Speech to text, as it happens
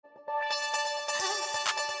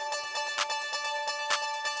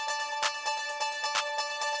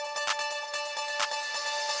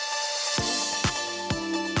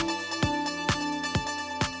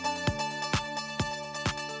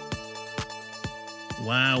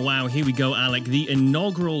Wow. Here we go, Alec. The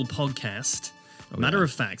inaugural podcast. Matter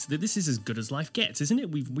of Fax. This is as good as life gets, isn't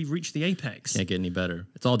it? We've reached the apex. Can't get any better.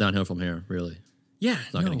 It's all downhill from here, really. Yeah,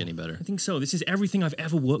 it's not going to get any better. I think so. This is everything I've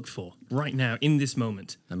ever worked for right now in this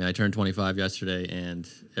moment. I mean, I turned 25 yesterday, and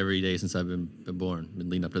every day since I've been born, been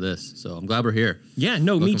leading up to this. So I'm glad we're here. Yeah,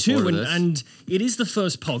 no, me too. And it is the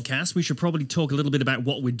first podcast. We should probably talk a little bit about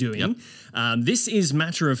what we're doing. Yep. This is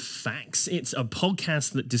Matter of Fax. It's a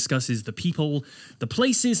podcast that discusses the people, the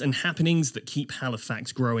places, and happenings that keep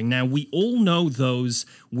Halifax growing. Now, we all know those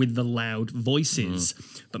with the loud voices,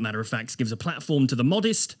 but Matter of Fax gives a platform to the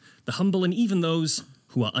modest, the humble, and even those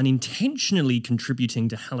who are unintentionally contributing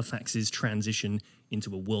to Halifax's transition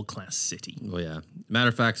into a world-class city. Oh, yeah. Matter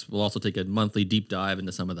of fact, we'll also take a monthly deep dive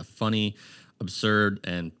into some of the funny, absurd,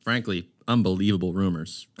 and frankly, unbelievable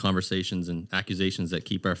rumors, conversations, and accusations that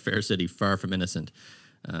keep our fair city far from innocent.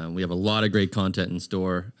 We have a lot of great content in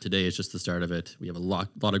store. Today is just the start of it. We have a lot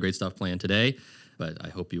of great stuff planned today, but I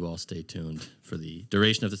hope you all stay tuned for the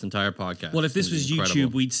duration of this entire podcast. Well, if this was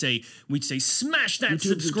YouTube, we'd say smash that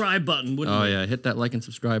subscribe button, wouldn't we? Oh yeah, hit that like and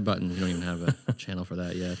subscribe button. We don't even have a channel for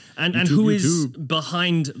that yet. And who is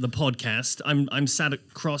behind the podcast? I'm sat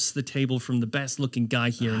across the table from the best looking guy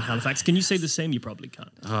here in Halifax. Can you say the same? You probably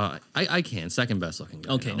can't. I can. Second best looking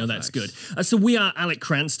guy. Okay, no, that's good. So we are Alec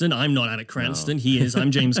Cranston. I'm not Alec Cranston. No. He is.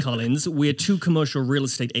 I'm James Collins. We're two commercial real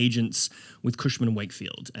estate agents with Cushman &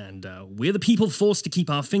 Wakefield, and we're the people forced to keep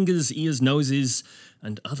our fingers, ears, noses,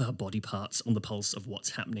 and other body parts on the pulse of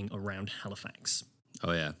what's happening around Halifax.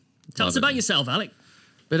 Oh, yeah. Tell us about yourself, Alec.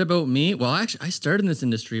 Bit about me. Well, actually, I started in this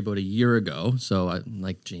industry about a year ago. So,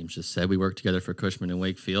 like James just said, we work together for Cushman &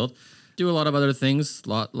 Wakefield. Do a lot of other things,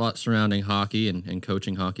 lot surrounding hockey and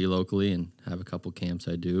coaching hockey locally, and have a couple camps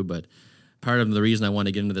I do. But part of the reason I want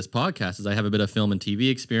to get into this podcast is I have a bit of film and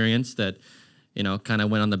TV experience that, kind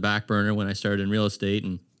of went on the back burner when I started in real estate,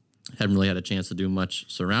 and haven't really had a chance to do much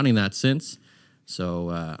surrounding that since. So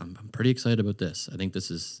I'm pretty excited about this. I think this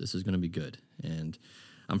is going to be good. And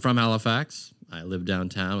I'm from Halifax. I live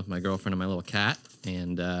downtown with my girlfriend and my little cat.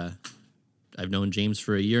 And I've known James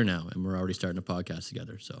for a year now, and we're already starting a podcast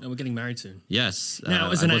together. So we're getting married soon. Yes.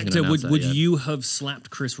 Now, as an actor, would you have slapped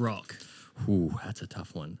Chris Rock? Ooh, that's a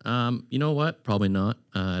tough one. You know what? Probably not.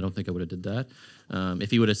 I don't think I would have did that.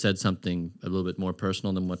 If he would have said something a little bit more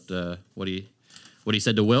personal than what he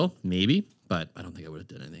said to Will, maybe. But I don't think I would have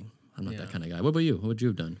done anything. I'm not that kind of guy. What about you? What would you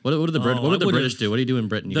have done? What did the British do? What do you do in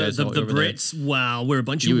Britain? You guys the Brits, there? Wow, we're a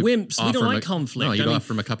bunch of wimps. We don't like conflict. No, you go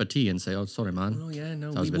offer him a cup of tea and say, "Oh, sorry, man." Oh yeah,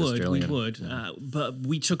 no, we would. Yeah. But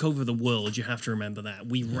we took over the world. You have to remember that.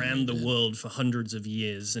 We ran the world for hundreds of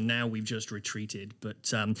years, and now we've just retreated.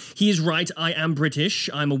 But he is right. I am British.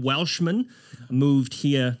 I'm a Welshman. Moved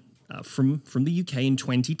here from the UK in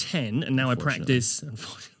 2010, and now I practice.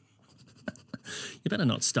 You better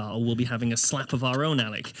not start, or we'll be having a slap of our own,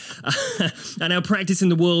 Alec. I now practice in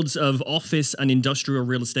the worlds of office and industrial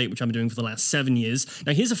real estate, which I've been doing for the last 7 years.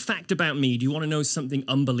 Now, here's a fact about me. Do you want to know something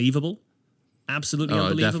unbelievable? Absolutely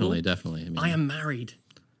unbelievable? Definitely. I am married.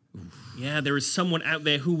 Yeah, there is someone out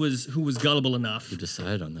there who was gullible enough. You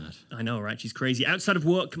decided on that. I know, right? She's crazy. Outside of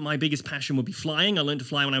work, my biggest passion would be flying. I learned to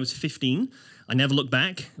fly when I was 15. I never look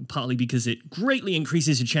back, partly because it greatly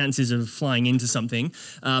increases your chances of flying into something.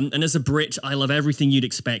 And as a Brit, I love everything you'd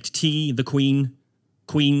expect. Tea, the Queen,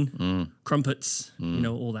 crumpets,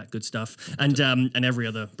 all that good stuff. And every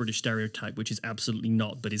other British stereotype, which is absolutely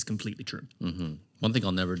not, but is completely true. Mm-hmm. One thing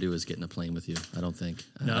I'll never do is get in a plane with you, I don't think.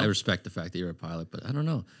 No? I respect the fact that you're a pilot, but I don't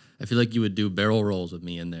know. I feel like you would do barrel rolls with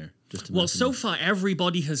me in there. Well, so far,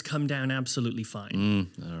 everybody has come down absolutely fine.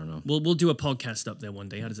 I don't know. We'll do a podcast up there one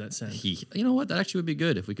day. How does that sound? You know what? That actually would be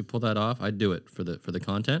good. If we could pull that off, I'd do it for the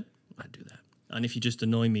content. I'd do that. And if you just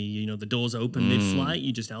annoy me, the door's open mid-flight,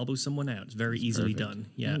 you just elbow someone out. It's very easily done.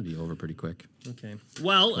 Yeah. It'll be over pretty quick. Okay.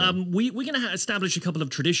 Well, cool. We're going to establish a couple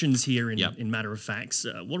of traditions here in Matter of Fax.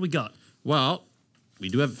 What do we got? Well,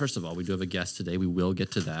 first of all, we do have a guest today. We will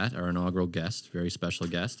get to that, our inaugural guest, very special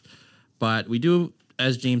guest. But we do,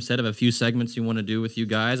 as James said, have a few segments we want to do with you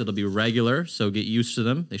guys. It'll be regular, so get used to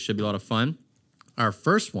them. They should be a lot of fun. Our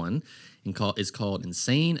first one is called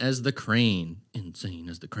Insane as the Crane. Insane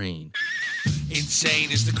as the Crane.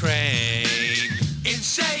 Insane as the crane.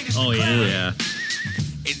 Insane as the crane. Oh, yeah.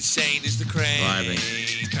 Insane as the crane. Driving.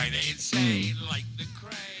 Kind of insane like the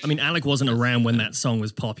crane. I mean, Alec wasn't around when that song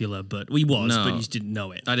was popular, but but you just didn't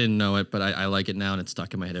know it. I didn't know it, but I like it now, and it's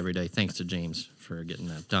stuck in my head every day. Thanks to James for getting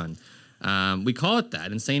that done. We call it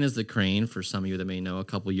that, Insane as the Crane. For some of you that may know, a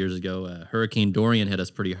couple years ago, Hurricane Dorian hit us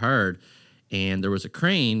pretty hard, and there was a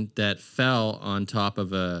crane that fell on top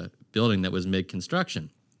of a building that was mid-construction.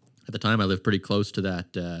 At the time, I lived pretty close to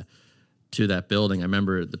that to that building. I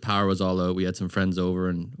remember the power was all out. We had some friends over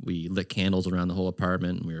and we lit candles around the whole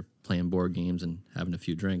apartment and we were playing board games and having a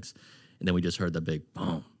few drinks. And then we just heard the big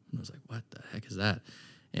boom. And I was like, what the heck is that?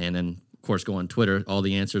 And then, of course, go on Twitter. All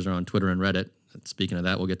the answers are on Twitter and Reddit. Speaking of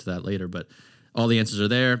that, we'll get to that later. But all the answers are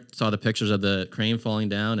there. Saw the pictures of the crane falling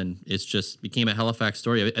down, and it's just became a Halifax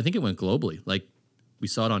story. I think it went globally. Like, we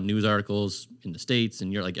saw it on news articles in the States,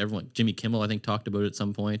 and you're like everyone. Jimmy Kimmel, I think, talked about it at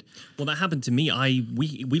some point. Well, that happened to me.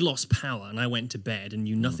 We lost power, and I went to bed and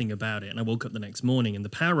knew nothing about it. And I woke up the next morning, and the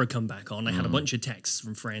power had come back on. I had a bunch of texts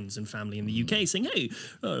from friends and family in the UK saying, "Hey,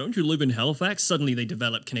 don't you live in Halifax?" Suddenly, they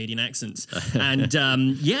developed Canadian accents, and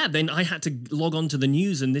then I had to log on to the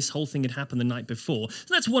news, and this whole thing had happened the night before.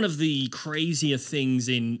 So that's one of the crazier things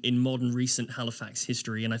in modern recent Halifax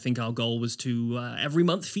history. And I think our goal was to every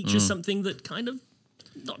month feature something that kind of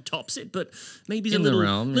not tops it, but maybe is a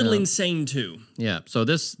little insane too. Yeah. So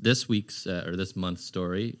this week's or this month's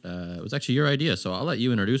story was actually your idea. So I'll let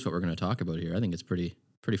you introduce what we're going to talk about here. I think it's pretty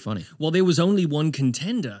funny. Well, there was only one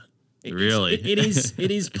contender. Really? It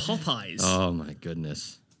is Popeyes. Oh my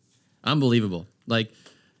goodness, unbelievable! Like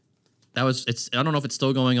that was. I don't know if it's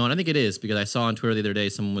still going on. I think it is because I saw on Twitter the other day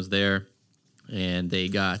someone was there, and they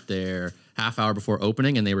got there half hour before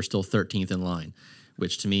opening, and they were still 13th in line,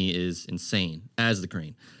 which to me is insane as the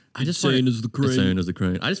crane. Insane as the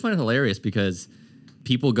crane. I just find it hilarious because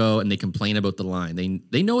people go and they complain about the line.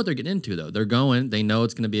 They know what they're getting into, though. They're going. They know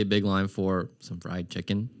it's going to be a big line for some fried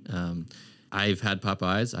chicken. I've had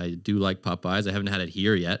Popeyes. I do like Popeyes. I haven't had it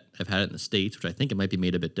here yet. I've had it in the States, which I think it might be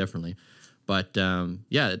made a bit differently. But,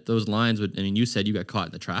 those lines would... I mean, you said you got caught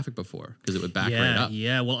in the traffic before because it would back right up.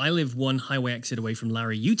 Yeah, well, I live one highway exit away from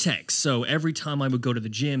Larry Utex, so every time I would go to the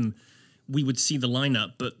gym, we would see the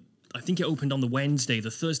lineup, but I think it opened on the Wednesday,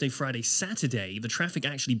 the Thursday, Friday, Saturday. The traffic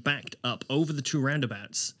actually backed up over the two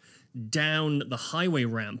roundabouts, down the highway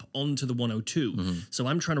ramp onto the 102. So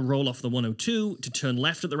I'm trying to roll off the 102 to turn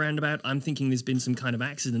left at the roundabout. I'm thinking there's been some kind of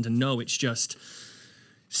accident, and no, it's just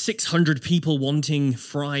 600 people wanting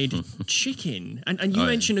fried chicken. And you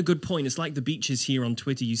mentioned a good point. It's like the beaches here on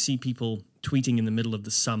Twitter. You see people tweeting in the middle of the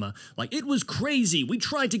summer, like, it was crazy. We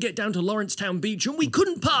tried to get down to Lawrencetown Beach and we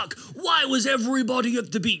couldn't park. Why was everybody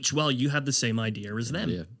at the beach? Well, you had the same idea as them.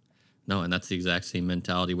 Yeah. No, and that's the exact same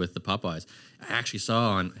mentality with the Popeyes. I actually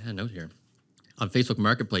saw I had a note here, on Facebook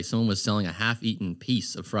Marketplace, someone was selling a half-eaten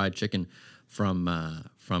piece of fried chicken from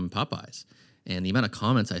Popeyes. And the amount of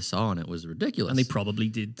comments I saw on it was ridiculous. And they probably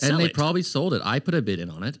did sell And they it. probably sold it. I put a bid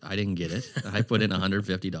in on it. I didn't get it. I put in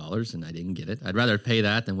 $150 and I didn't get it. I'd rather pay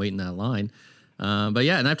that than wait in that line. But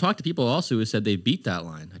yeah, and I've talked to people also who said they beat that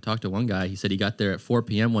line. I talked to one guy. He said he got there at 4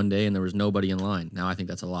 p.m. one day and there was nobody in line. Now I think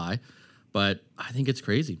that's a lie, but I think it's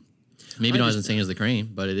crazy. Maybe not as insane as the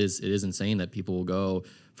crane, but it is insane that people will go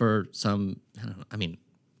for some, I don't know, I mean,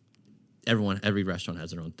 every restaurant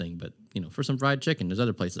has their own thing, but for some fried chicken, there's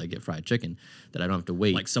other places I get fried chicken that I don't have to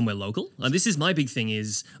wait. Like somewhere local? This is my big thing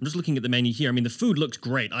is, I'm just looking at the menu here. I mean, the food looks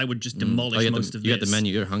great. I would just demolish most of this. You got the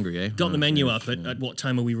menu. You're hungry, eh? Got the menu up at what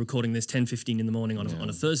time are we recording this? 10:15 in the morning on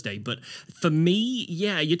a Thursday. But for me,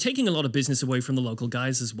 you're taking a lot of business away from the local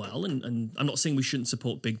guys as well. And I'm not saying we shouldn't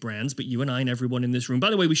support big brands, but you and I and everyone in this room. By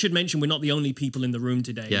the way, we should mention we're not the only people in the room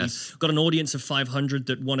today. Yes. We've got an audience of 500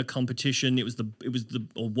 that won a competition. It was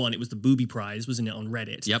the booby prize, wasn't it, on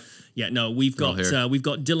Reddit? Yep. Yeah, no, we've got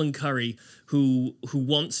Dylan Curry who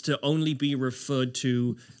wants to only be referred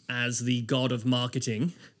to as the god of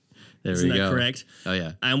marketing. Isn't that correct? Oh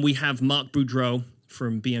yeah. And we have Mark Boudreau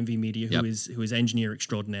from BMV Media, who Yep. is engineer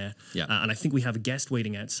extraordinaire. Yeah. And I think we have a guest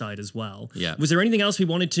waiting outside as well. Yeah. Was there anything else we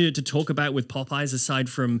wanted to talk about with Popeyes aside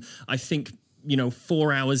from, I think,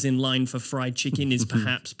 4 hours in line for fried chicken is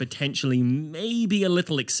perhaps potentially maybe a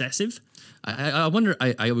little excessive? I wonder,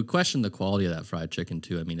 I would question the quality of that fried chicken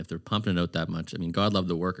too. I mean, if they're pumping it out that much, I mean, God love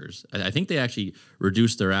the workers. I think they actually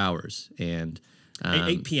reduced their hours and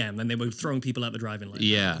 8 p.m. and they were throwing people out the driving lane.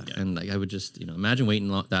 Yeah. And I would just, imagine waiting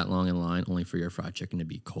that long in line only for your fried chicken to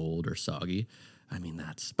be cold or soggy. I mean,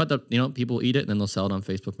 people eat it and then they'll sell it on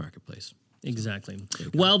Facebook Marketplace. Exactly.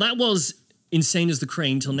 Well, that was insane as the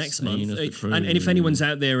crane till next month. And if anyone's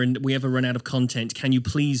out there and we ever run out of content, can you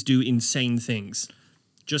please do insane things?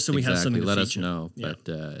 Just so we have something to let feature. us know. Yeah.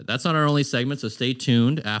 But that's not our only segment, so stay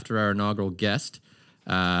tuned. After our inaugural guest,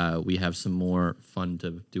 we have some more fun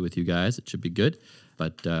to do with you guys. It should be good.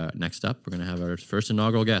 But next up, we're going to have our first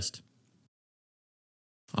inaugural guest.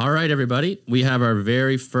 All right, everybody. We have our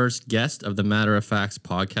very first guest of the Matter of Fax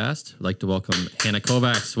podcast. I'd like to welcome Hannah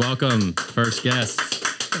Kovacs. Welcome, first guest.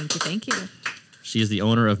 Thank you. She is the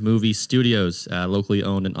owner of Movie Studios, locally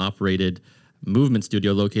owned and operated movement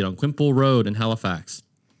studio located on Quimple Road in Halifax.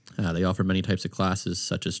 They offer many types of classes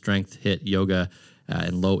such as strength, HIIT, yoga,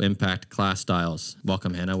 and low impact class styles.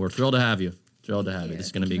 Welcome, Hannah. We're thrilled to have you. Thrilled to have you. This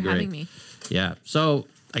is going to be great. Having me. Yeah. So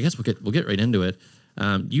I guess we'll get right into it.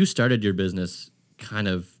 You started your business kind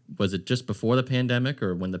of, was it just before the pandemic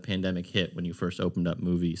or when the pandemic hit when you first opened up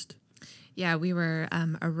Move East? Yeah, we were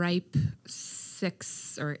a ripe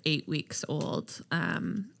 6 or 8 weeks old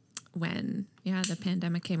when the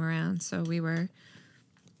pandemic came around. So we were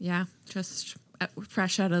just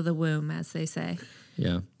fresh out of the womb, as they say.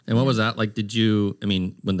 Yeah. And what was that like?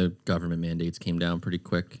 When the government mandates came down pretty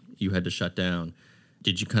quick, you had to shut down.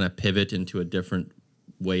 Did you kind of pivot into a different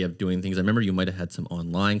way of doing things? I remember you might have had some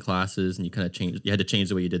online classes and you had to change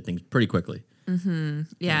the way you did things pretty quickly. Mm-hmm.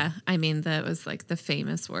 Yeah. I mean, that was like the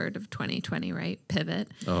famous word of 2020, right? Pivot.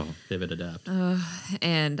 Oh, pivot, adapt.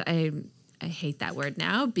 And I hate that word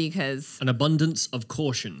now because An abundance of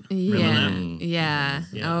caution. Yeah.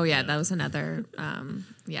 Oh, yeah. That was another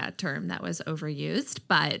term that was overused,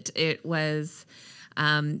 but it was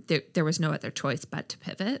there was no other choice but to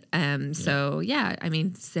pivot. So I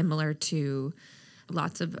mean, similar to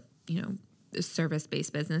lots of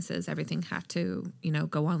service-based businesses, everything had to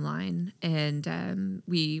go online, and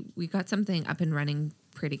we got something up and running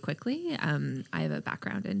pretty quickly. I have a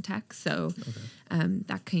background in tech, so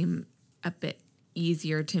that came a bit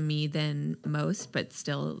easier to me than most, but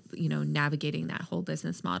still, navigating that whole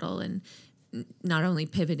business model and not only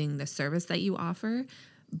pivoting the service that you offer,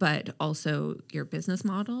 but also your business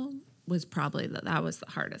model was probably that was the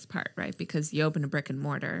hardest part, right? Because you open a brick and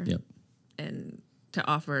mortar and to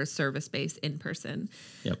offer a service-based in-person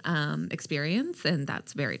experience, and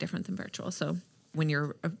that's very different than virtual. So when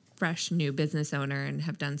you're a fresh new business owner and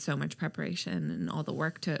have done so much preparation and all the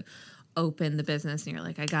work to open the business and you're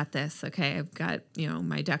like, I got this. Okay, I've got,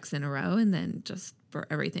 my ducks in a row. And then just for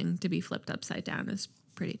everything to be flipped upside down is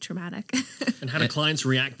pretty traumatic. And how do clients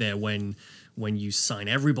react there when you sign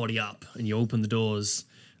everybody up and you open the doors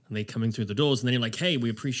and they come in through the doors and then you're like, hey, we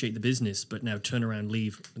appreciate the business, but now turn around,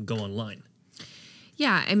 leave, and go online?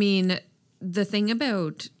 Yeah, I mean, the thing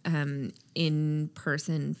about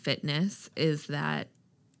in-person fitness is that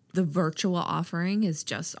the virtual offering is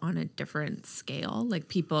just on a different scale.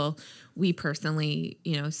 Like we personally,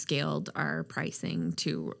 scaled our pricing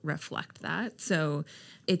to reflect that. So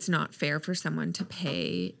it's not fair for someone to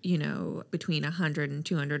pay, between $100 and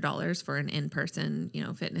 $200 for an in-person,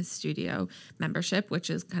 fitness studio membership, which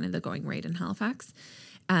is kind of the going rate in Halifax.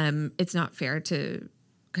 It's not fair to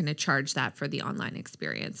kind of charge that for the online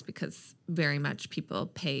experience because very much people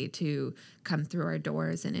pay to come through our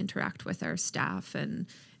doors and interact with our staff and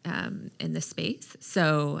in the space.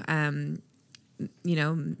 So,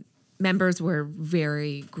 members were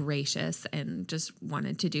very gracious and just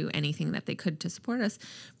wanted to do anything that they could to support us.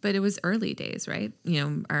 But it was early days, right?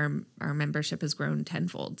 Our membership has grown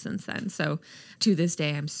tenfold since then. So to this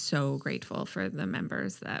day, I'm so grateful for the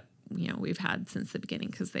members that, we've had since the beginning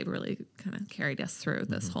because they really kind of carried us through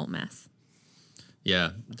this whole mess.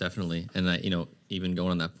 Yeah, definitely. And even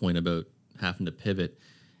going on that point about having to pivot,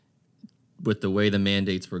 with the way the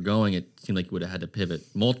mandates were going, it seemed like you would have had to pivot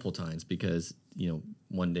multiple times because,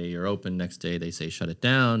 one day you're open, next day they say shut it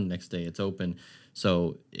down, next day it's open.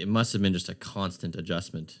 So it must have been just a constant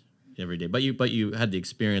adjustment every day. But you had the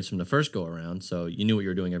experience from the first go around, so you knew what you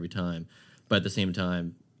were doing every time. But at the same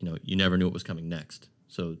time, you never knew what was coming next.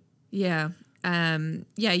 So it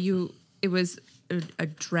was a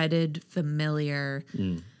dreaded, familiar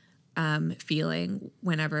feeling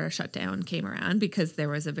whenever a shutdown came around because there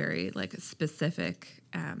was a very specific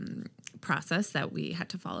process that we had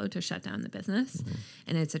to follow to shut down the business.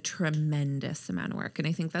 And it's a tremendous amount of work. And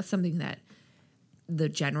I think that's something that the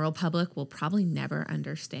general public will probably never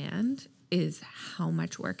understand is how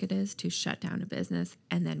much work it is to shut down a business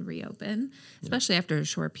and then reopen, especially after a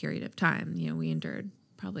short period of time. We endured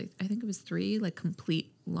probably, I think it was 3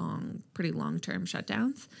 complete pretty long-term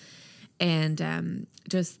shutdowns. And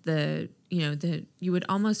just you would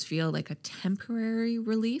almost feel like a temporary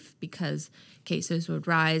relief because cases would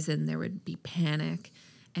rise and there would be panic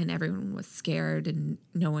and everyone was scared and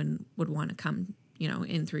no one would want to come,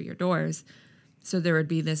 in through your doors. So there would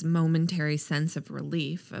be this momentary sense of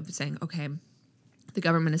relief of saying, okay, the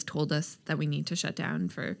government has told us that we need to shut down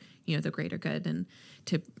for, the greater good and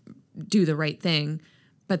to do the right thing.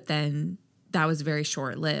 But then that was very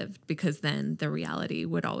short-lived because then the reality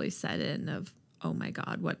would always set in of, oh my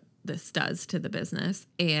God, what this does to the business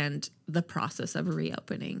and the process of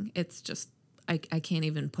reopening. It's just, I can't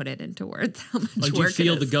even put it into words how much Like, do work you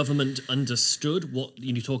feel it the is. government understood what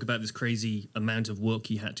you talk about, this crazy amount of work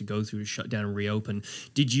you had to go through to shut down and reopen?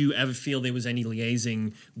 Did you ever feel there was any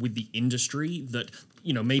liaising with the industry that,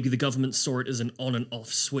 maybe the government saw it as an on and off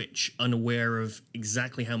switch, unaware of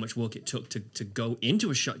exactly how much work it took to go into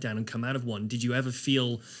a shutdown and come out of one? Did you ever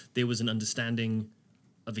feel there was an understanding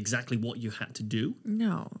of exactly what you had to do?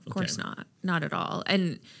 No, of course not at all.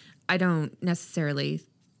 And I don't necessarily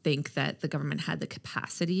think that the government had the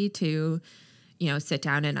capacity to, sit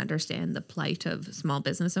down and understand the plight of small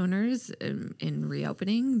business owners in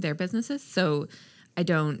reopening their businesses. So I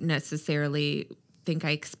don't necessarily think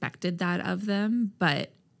I expected that of them,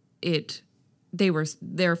 but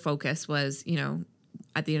their focus was,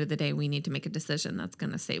 at the end of the day, we need to make a decision that's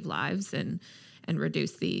going to save lives and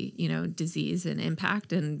reduce the, disease and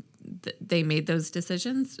impact. And they made those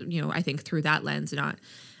decisions, I think through that lens, not,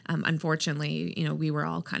 unfortunately, we were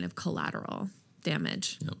all kind of collateral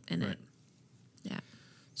damage in it. Yeah.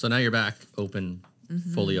 So now you're back open,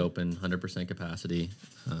 fully open, 100% capacity.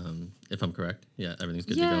 If I'm correct. Yeah, everything's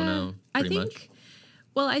good to go now, pretty much.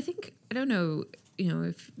 Well, I think, I don't know,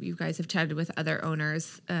 if you guys have chatted with other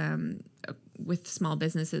owners with small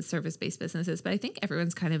businesses, service-based businesses, but I think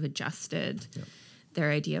everyone's kind of adjusted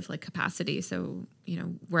their idea of like capacity. So,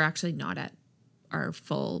 we're actually not at our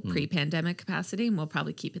full pre-pandemic capacity, and we'll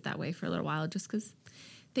probably keep it that way for a little while just because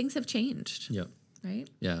things have changed. Yep. Right?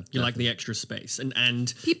 Yeah. You like the extra space.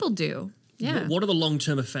 And people do. Yeah. What are the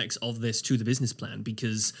long-term effects of this to the business plan?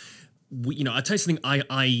 Because, I tell you something,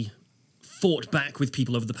 I fought back with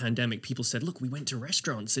people over the pandemic. People said, look, we went to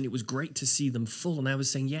restaurants and it was great to see them full. And I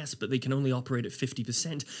was saying, yes, but they can only operate at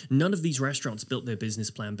 50%. None of these restaurants built their business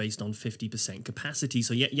plan based on 50% capacity.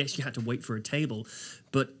 So yes, you had to wait for a table,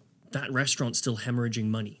 but that restaurant's still hemorrhaging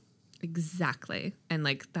money. Exactly. And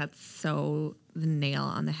like, that's so the nail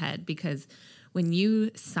on the head, because when you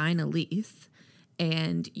sign a lease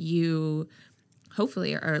and you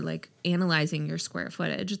hopefully are like analyzing your square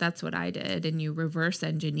footage, that's what I did, and you reverse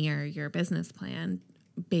engineer your business plan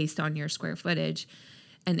based on your square footage.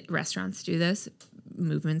 And restaurants do this,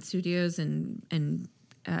 movement studios and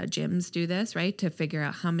gyms do this, right? To figure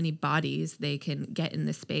out how many bodies they can get in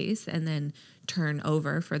the space and then turn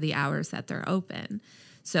over for the hours that they're open.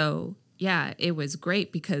 So yeah, it was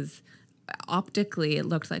great because optically it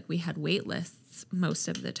looked like we had wait lists most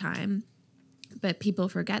of the time. But people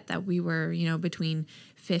forget that we were, between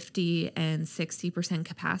 50 and 60%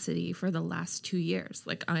 capacity for the last 2 years.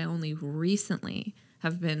 Like, I only recently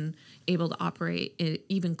have been able to operate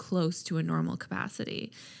even close to a normal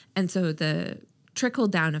capacity. And so the trickle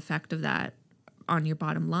down effect of that on your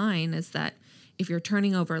bottom line is that if you're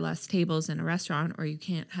turning over less tables in a restaurant, or you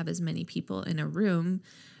can't have as many people in a room,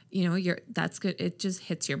 that's good. It just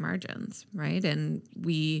hits your margins, right? And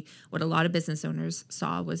what a lot of business owners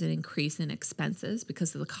saw was an increase in expenses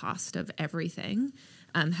because of the cost of everything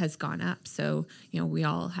has gone up. So, we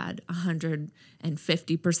all had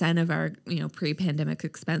 150% of our, pre-pandemic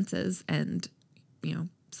expenses and,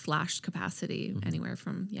 slashed capacity anywhere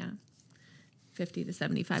from, 50 to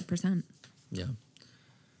 75%. Yeah.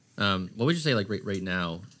 What would you say, like right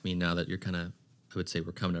now? I mean, now that you're kind of, I would say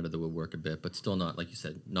we're coming out of the woodwork a bit, but still not, like you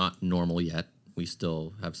said, not normal yet. We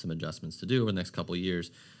still have some adjustments to do over the next couple of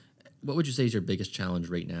years. What would you say is your biggest challenge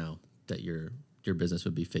right now that your business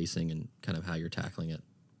would be facing, and kind of how you're tackling it?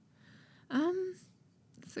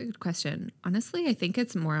 That's a good question. Honestly, I think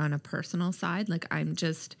it's more on a personal side. Like, I'm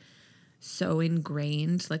just so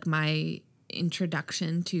ingrained. Like, my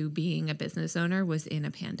introduction to being a business owner was in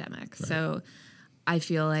a pandemic. Right. So I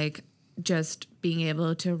feel like just being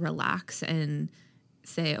able to relax and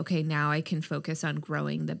say, okay, now I can focus on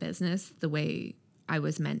growing the business the way I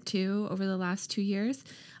was meant to over the last 2 years.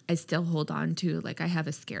 I still hold on to, like, I have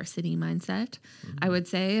a scarcity mindset, I would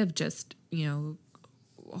say, of just,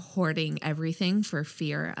 hoarding everything for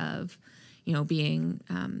fear of, being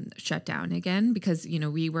shut down again, because,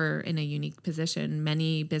 we were in a unique position.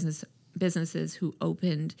 Many businesses who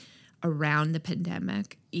opened around the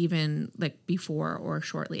pandemic, even like before or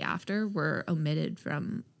shortly after, were omitted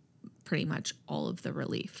from pretty much all of the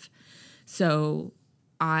relief. So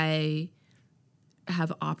I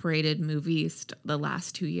have operated movies the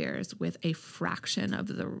last 2 years with a fraction of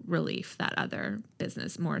the relief that other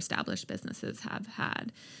more established businesses have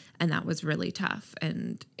had. And that was really tough.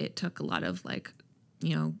 And it took a lot of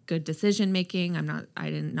good decision making. I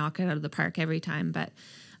didn't knock it out of the park every time, but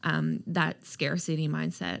that scarcity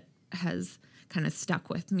mindset has kind of stuck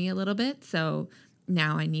with me a little bit. So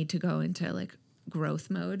now I need to go into growth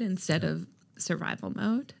mode instead of survival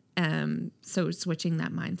mode. So switching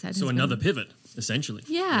that mindset. So another pivot, essentially.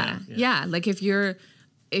 Yeah. Like, if you're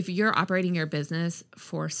if you're operating your business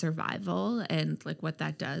for survival and like what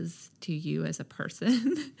that does to you as a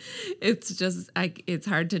person, it's just like it's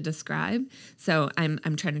hard to describe. So I'm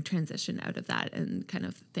trying to transition out of that and kind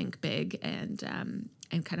of think big and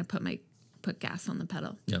kind of put gas on the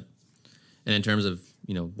pedal. Yep. And in terms of,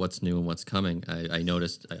 what's new and what's coming, I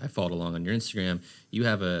noticed, I followed along on your Instagram, you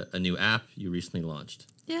have a new app you recently launched.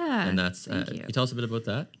 Yeah. And that's, thank can you. you tell us a bit about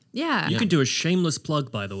that? Yeah. You can do a shameless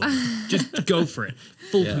plug, by the way. Just go for it.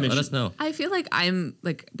 Full permission. Let us know. I feel like I'm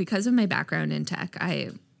like, because of my background in tech,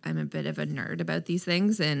 I'm a bit of a nerd about these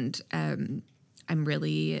things, and I'm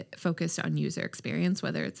really focused on user experience,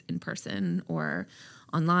 whether it's in person or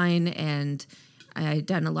online. And I've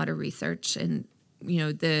done a lot of research and,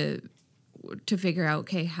 to figure out,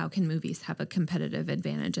 okay, how can movies have a competitive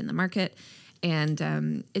advantage in the market?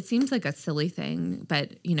 And it seems like a silly thing,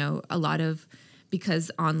 but, a lot of,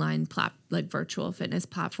 because online virtual fitness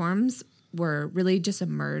platforms were really just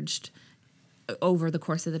emerged over the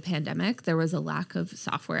course of the pandemic. There was a lack of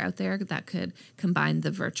software out there that could combine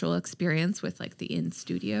the virtual experience with like the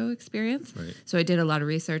in-studio experience. Right. So I did a lot of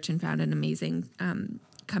research and found an amazing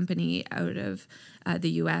company out of the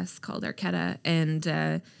US called Arquetta,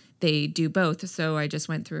 and they do both. So I just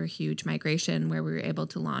went through a huge migration where we were able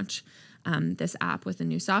to launch this app with the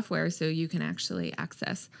new software, so you can actually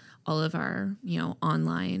access all of our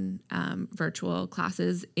online virtual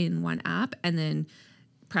classes in one app, and then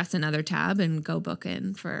press another tab and go book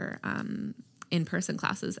in for in-person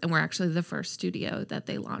classes. And we're actually the first studio that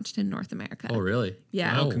they launched in North America. Oh, really?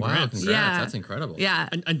 Yeah. Oh, wow. Congrats. Congrats. Yeah. That's incredible. Yeah.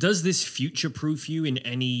 And does this future-proof you in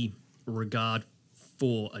any regard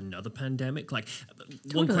for another pandemic? Like,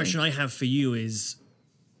 one question I have for you is,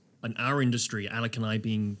 in our industry, Alec and I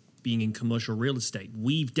being in commercial real estate,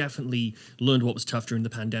 we've definitely learned what was tough during the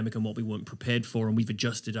pandemic and what we weren't prepared for, and we've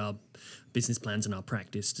adjusted our business plans and our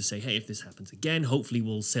practice to say, hey, if this happens again, hopefully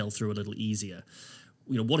we'll sail through a little easier.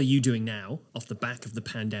 What are you doing now off the back of the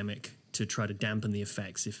pandemic to try to dampen the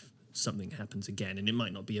effects if something happens again? And it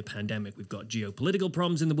might not be a pandemic. We've got geopolitical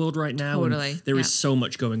problems in the world right now. Totally. And there is so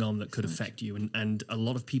much going on that could affect you. And a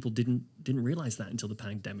lot of people didn't realize that until the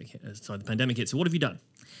pandemic hit. The pandemic hit. So what have you done?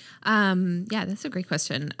 Yeah, that's a great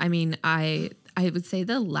question. I mean, I would say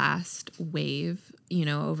the last wave,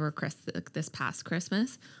 over this past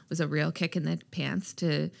Christmas was a real kick in the pants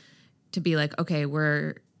to be like, okay,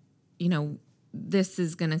 we're, this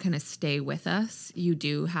is going to kind of stay with us. You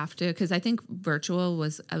do have to, because I think virtual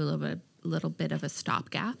was a little bit of a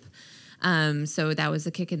stopgap. So that was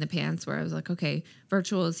a kick in the pants where I was like, okay,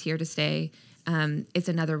 virtual is here to stay. It's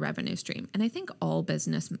another revenue stream. And I think all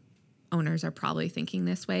business owners are probably thinking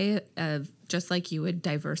this way of, just like you would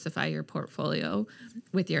diversify your portfolio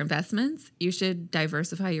with your investments, you should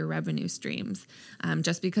diversify your revenue streams.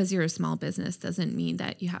 Just because you're a small business doesn't mean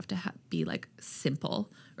that you have to be like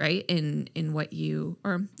simple, right? In what you,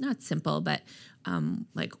 or not simple, but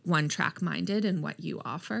like one track minded in what you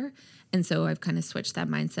offer. And so I've kind of switched that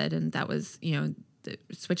mindset, and that was,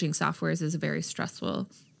 switching softwares is a very stressful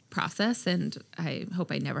process, and I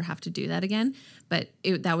hope I never have to do that again. But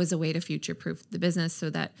that was a way to future-proof the business so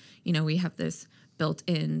that, we have this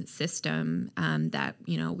built-in system that,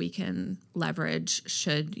 we can leverage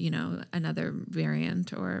should, another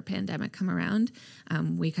variant or pandemic come around.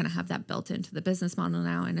 We kind of have that built into the business model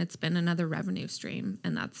now, and it's been another revenue stream,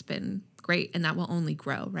 and that's been great, and that will only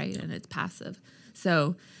grow, right? And it's passive.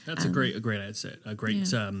 So that's a great mindset,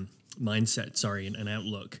 and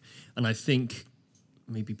outlook. And I think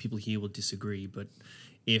maybe people here will disagree, but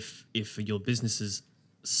if your businesses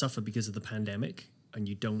suffer because of the pandemic and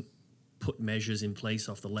you don't put measures in place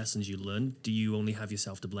off the lessons you learned, do you only have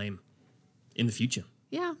yourself to blame in the future?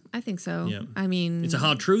 Yeah, I think so. Yeah. I mean, it's a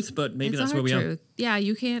hard truth, but maybe that's where we are. Yeah,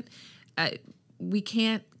 you can't. We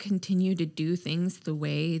can't continue to do things the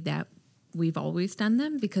way that we've always done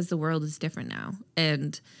them because the world is different now,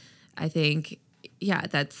 and I think. Yeah,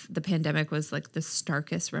 the pandemic was like the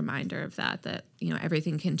starkest reminder of that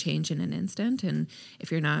everything can change in an instant. And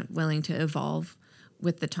if you're not willing to evolve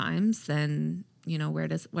with the times, then,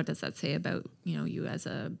 what does that say about, you as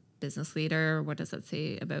a business leader? What does that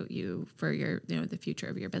say about you for your, the future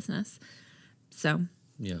of your business? So.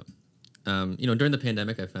 Yeah. During the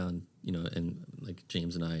pandemic, I found, and like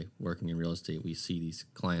James and I working in real estate, we see these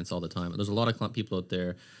clients all the time. There's a lot of people out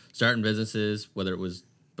there starting businesses, whether it was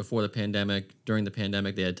before the pandemic, during the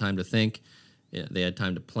pandemic, they had time to think, they had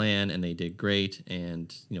time to plan, and they did great.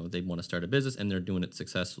 And, they want to start a business, and they're doing it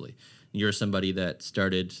successfully. You're somebody that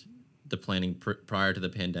started the planning prior to the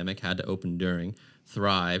pandemic, had to open during,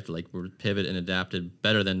 thrived, pivot and adapted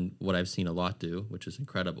better than what I've seen a lot do, which is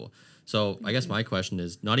incredible. So I guess my question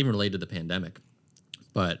is not even related to the pandemic,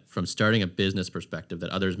 But from starting a business perspective that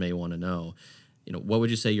others may want to know, what would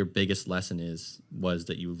you say your biggest lesson was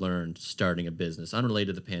that you learned starting a business,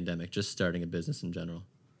 unrelated to the pandemic, just starting a business in general?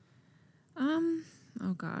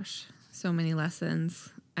 Oh gosh, so many lessons.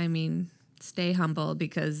 I mean, stay humble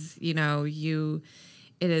because,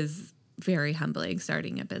 it is very humbling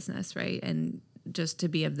starting a business, right? And just to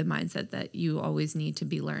be of the mindset that you always need to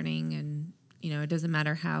be learning, and, it doesn't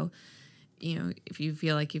matter how, if you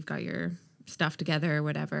feel like you've got your stuff together or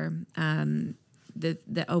whatever,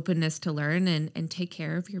 the openness to learn and take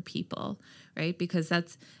care of your people, right? Because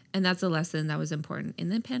that's a lesson that was important in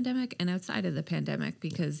the pandemic and outside of the pandemic,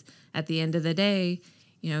 because at the end of the day,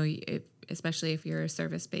 especially if you're a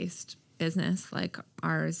service-based business like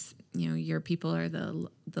ours, your people are the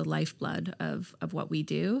lifeblood of what we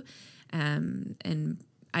do. And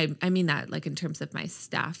I mean that like in terms of my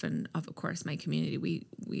staff and of course my community.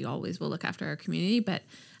 We always will look after our community, but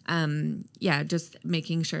just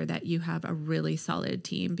making sure that you have a really solid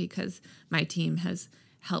team, because my team has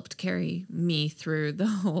helped carry me through the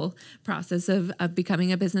whole process of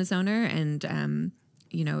becoming a business owner. And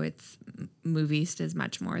it's Move East is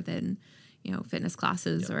much more than fitness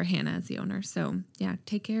classes or Hannah as the owner. So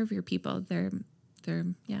take care of your people. They're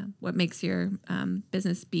what makes your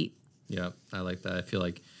business beat. Yeah, I like that. I feel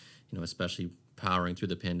like, especially powering through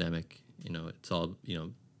the pandemic, it's all,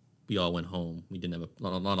 we all went home. We didn't have a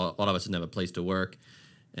lot of us didn't have a place to work,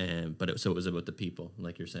 but it was about the people,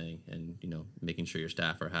 like you're saying, and making sure your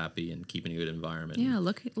staff are happy and keeping a good environment. Yeah,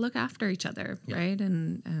 look after each other, right?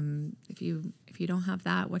 And if you don't have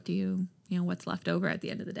that, what do you what's left over at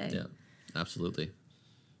the end of the day? Yeah, absolutely.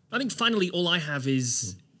 I think finally, all I have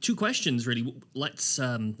is two questions, really. Let's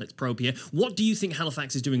probe here. What do you think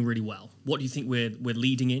Halifax is doing really well? What do you think we're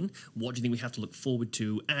leading in? What do you think we have to look forward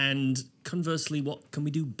to? And conversely, what can we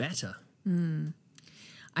do better?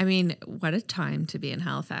 I mean, what a time to be in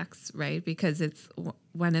Halifax, right? Because it's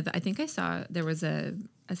one of I think I saw there was a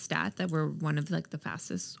stat that we're one of like the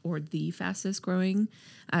fastest growing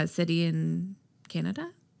city in Canada.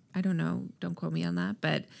 I don't know. Don't quote me on that.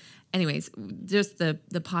 But anyways, just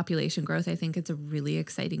the population growth, I think it's a really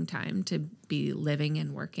exciting time to be living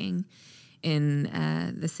and working in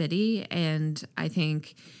the city. And I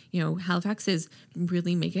think, Halifax is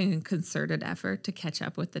really making a concerted effort to catch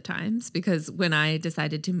up with the times, because when I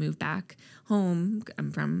decided to move back home,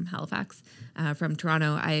 I'm from Halifax, from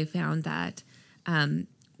Toronto, I found that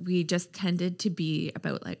we just tended to be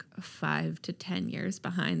about like 5 to 10 years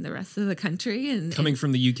behind the rest of the country. And Coming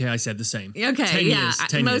from the UK, I said the same. Okay, 10 yeah, years,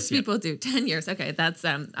 10 most years, people do 10 years. Okay, that's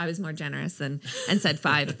I was more generous and said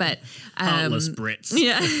 5, but Heartless Brits.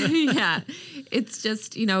 yeah, it's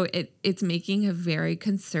just it's making a very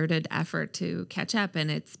concerted effort to catch up, and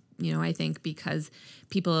it's I think because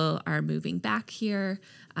people are moving back here,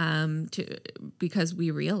 because we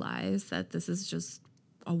realize that this is just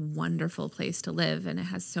a wonderful place to live and it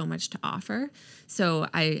has so much to offer. So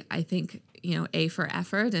I think, A for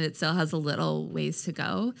effort, and it still has a little ways to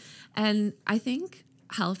go. And I think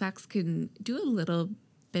Halifax can do a little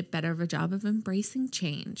bit better of a job of embracing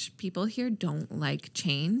change. People here don't like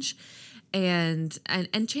change. And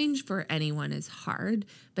change for anyone is hard,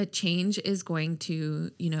 but change is going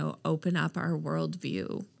to, open up our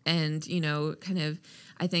worldview. And,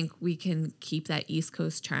 I think we can keep that East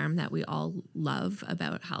Coast charm that we all love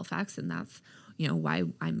about Halifax. And that's, why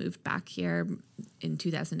I moved back here in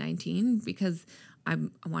 2019, because I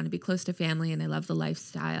want to be close to family and I love the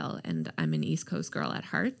lifestyle, and I'm an East Coast girl at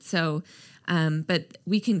heart. So, but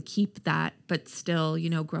we can keep that, but still,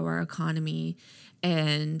 grow our economy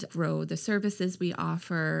and grow the services we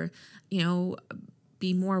offer,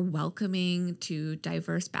 be more welcoming to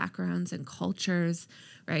diverse backgrounds and cultures,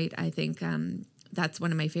 right? I think that's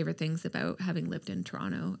one of my favorite things about having lived in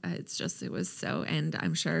Toronto. It was so, and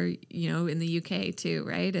I'm sure, in the UK too,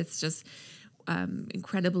 right? It's just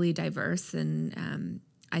incredibly diverse. And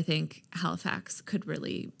I think Halifax could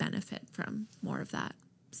really benefit from more of that.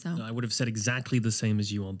 So I would have said exactly the same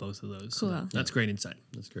as you on both of those. Cool. So that's great insight.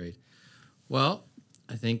 That's great. Well,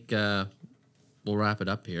 I think we'll wrap it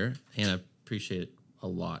up here. Hannah, appreciate it a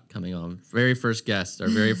lot coming on. Very first guest, our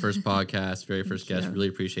very first podcast, very first guest. Really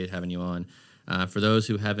appreciate having you on. For those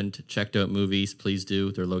who haven't checked out Move East, please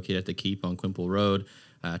do. They're located at the Keep on Quimple Road.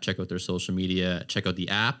 Check out their social media. Check out the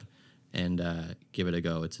app and give it a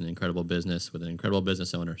go. It's an incredible business with an incredible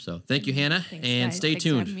business owner. So thank you, Hannah. Thanks, and guys. stay Thanks for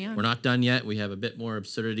tuned. having me on. We're not done yet. We have a bit more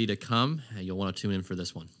absurdity to come. You'll want to tune in for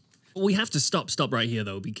this one. We have to stop right here,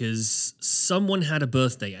 though, because someone had a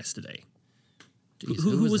birthday yesterday.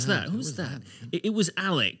 Who was that? Who was that? It was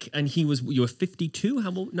Alec, and you were 52.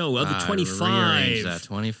 How old? No, the 25. That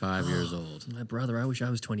 25 years old. My brother, I wish I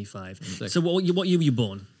was 25. So what year were you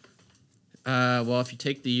born? Well, if you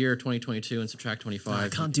take the year 2022 and subtract 25, I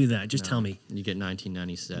can't do that. Just tell me. You get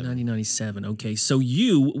 1997. 1997. Okay, so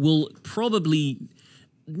you will probably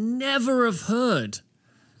never have heard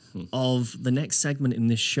of the next segment in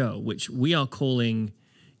this show, which we are calling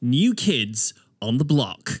New Kids on the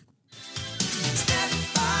Block.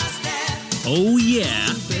 Oh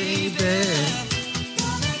yeah, baby.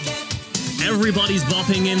 Everybody's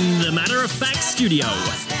bopping in the Matter of Fax studio. I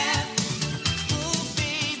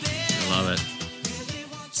love it.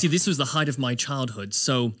 See, this was the height of my childhood.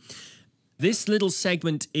 So this little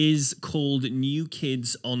segment is called New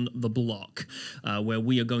Kids on the Block, where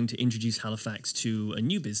we are going to introduce Halifax to a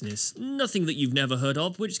new business. Nothing that you've never heard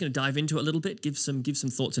of. We're just going to dive into it a little bit, give some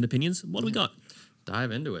thoughts and opinions. What do we got?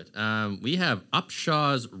 Dive into it. We have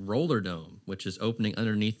Upshaw's Roller Dome, which is opening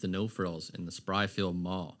underneath the No Frills in the Spryfield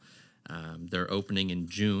Mall. They're opening in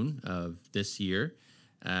June of this year.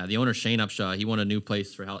 The owner, Shane Upshaw, he wanted a new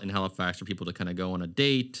place in Halifax for people to kind of go on a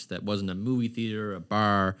date that wasn't a movie theater, a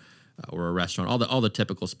bar, or a restaurant, all the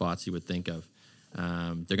typical spots you would think of.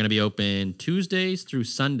 They're going to be open Tuesdays through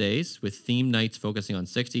Sundays with theme nights focusing on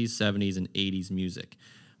 60s, 70s, and 80s music.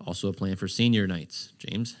 Also a plan for senior nights.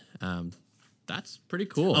 James, that's pretty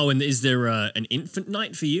cool. Oh, and is there an infant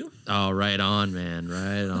night for you? Oh, right on, man.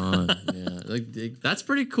 Right on. Yeah, that's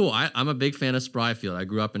pretty cool. I'm a big fan of Spryfield. I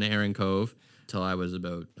grew up in Heron Cove till I was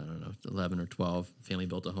about, 11 or 12. Family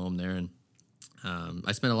built a home there, and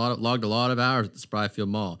I spent logged a lot of hours at the Spryfield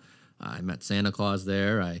Mall. I met Santa Claus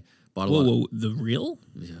there. I bought a lot. Whoa, the real?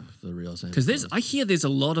 Yeah, the real Santa. Because I hear there's a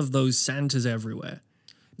lot of those Santas everywhere.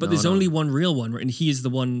 But there's only one real one, and he is the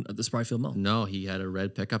one at the Spryfield Mall. No, he had a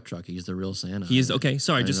red pickup truck. He's the real Santa. He is okay.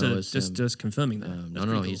 Sorry, just confirming that. No,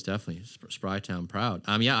 cool. He's definitely Sprytown proud.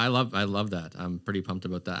 Yeah, I love that. I'm pretty pumped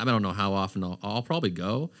about that. I don't know how often I'll probably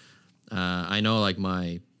go. I know like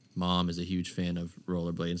my mom is a huge fan of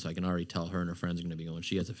rollerblading, so I can already tell her and her friends are going to be going.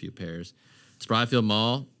 She has a few pairs. Spryfield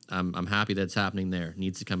Mall. I'm happy that's happening there.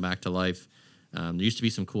 Needs to come back to life. There used to be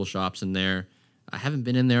some cool shops in there. I haven't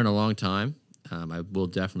been in there in a long time. I will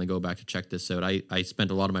definitely go back to check this out. I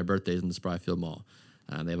spent a lot of my birthdays in the Spryfield Mall.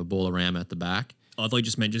 They have a Bowl-O-Rama at the back. Oh, I thought you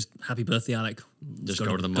just meant happy birthday, Alec. Just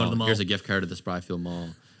go to the mall. Here's a gift card to the Spryfield Mall.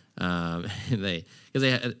 Because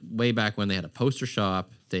they had, way back when they had a poster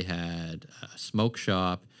shop, they had a smoke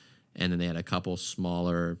shop, and then they had a couple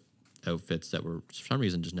smaller outfits that were for some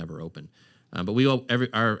reason just never open. But we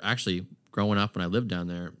actually growing up when I lived down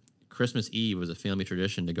there, Christmas Eve was a family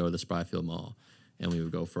tradition to go to the Spryfield Mall. And we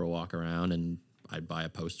would go for a walk around, and I'd buy a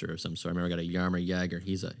poster of some sort. I remember I got a Yarmer Jagger.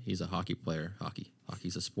 He's a hockey player.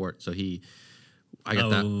 Hockey's a sport. So I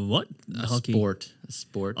got that. What? Hockey. A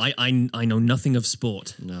sport. I know nothing of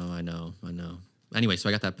sport. No, I know. Anyway, so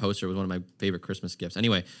I got that poster. It was one of my favorite Christmas gifts.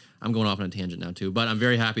 Anyway, I'm going off on a tangent now too, but I'm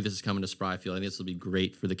very happy this is coming to Spryfield. I think this will be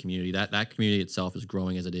great for the community. That community itself is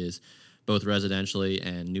growing as it is, both residentially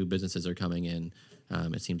and new businesses are coming in.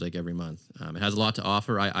 It seems like every month. It has a lot to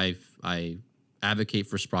offer. I advocate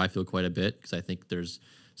for Spryfield quite a bit because I think there's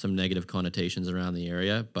some negative connotations around the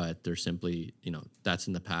area, but they're simply, that's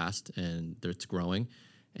in the past and it's growing.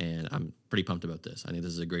 And I'm pretty pumped about this. I think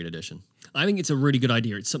this is a great addition. I think it's a really good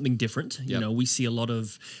idea. It's something different. You know, we see a lot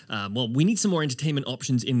of, we need some more entertainment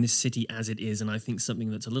options in this city as it is. And I think something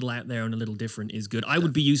that's a little out there and a little different is good. I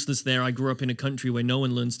would be useless there. I grew up in a country where no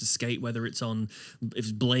one learns to skate, whether it's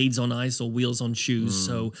blades on ice or wheels on shoes.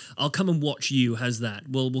 So I'll come and watch you. How's that?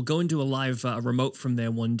 We'll go into a live remote from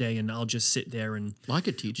there one day, and I'll just sit there and I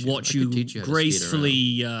could teach you. Watch you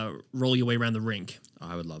gracefully roll your way around the rink. Oh,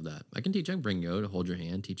 I would love that. I can bring you out, hold your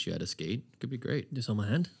hand, teach you how to skate. Could be great. Just on my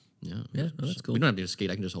hand? Yeah. Yeah, that's cool. We don't have to skate.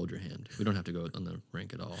 I can just hold your hand. We don't have to go on the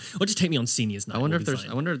rink at all. Or just take me on seniors night. I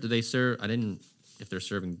wonder do they serve, if they're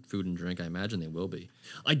serving food and drink. I imagine they will be.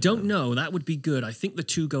 I don't know. That would be good. I think the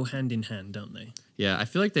two go hand in hand, don't they? Yeah, I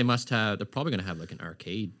feel like they're probably going to have like an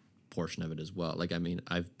arcade portion of it as well. Like,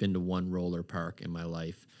 I've been to one roller park in my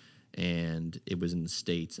life, and it was in the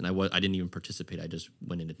States, and I didn't even participate. I just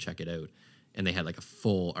went in to check it out. And they had like a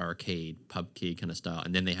full arcade, pub key kind of style.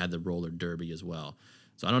 And then they had the roller derby as well.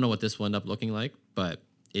 So I don't know what this will end up looking like, but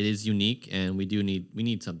it is unique, and we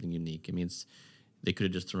need something unique. They could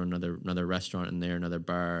have just thrown another restaurant in there, another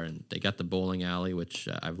bar, and they got the bowling alley, which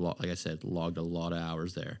I've like I said, logged a lot of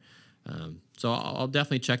hours there. So I'll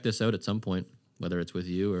definitely check this out at some point, whether it's with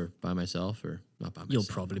you or by myself or not by myself. You'll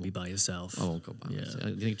probably be by yourself. I won't go by myself. Do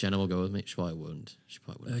you think Jenna will go with me? She probably wouldn't.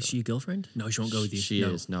 Is she your girlfriend? No, she won't go with you. She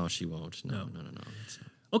is. No, she won't. No.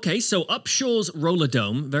 Okay, so Upshaw's Roller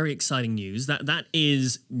Dome, very exciting news. That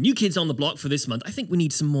is New Kids on the Block for this month. I think we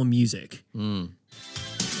need some more music.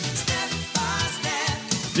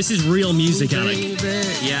 This is real music, Alec.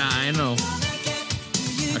 Yeah, I know.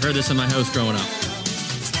 I heard this in my house growing up.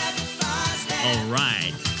 All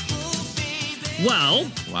right. Well,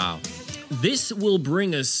 Wow. this will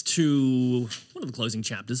bring us to one of the closing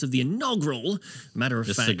chapters of the inaugural Matter of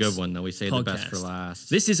Fax. This is a good one, though. We say the best for podcast. last.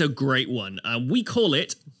 This is a great one. We call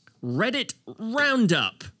it Reddit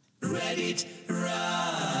Roundup. Reddit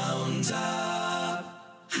Roundup.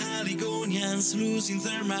 Haligonians losing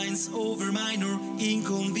their minds over minor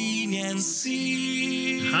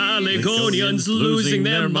inconveniences. Haligonians losing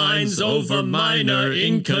their minds over minor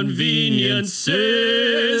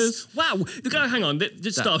inconveniences. Wow. Hang on.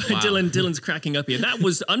 Just stop. Wow. Dylan's cracking up here. That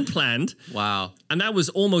was unplanned. Wow. And that was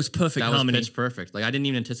almost perfect That was harmony. pitch perfect. Like, I didn't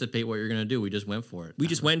even anticipate what you were going to do. We just went for it. We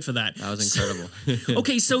just went for that. That was incredible.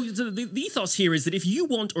 Okay, so the ethos here is that if you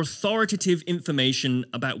want authoritative information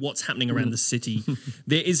about what's happening around the city,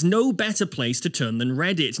 there is no better place to turn than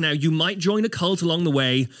Reddit. Now, you might join a cult along the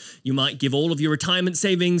way. You might give all of your retirement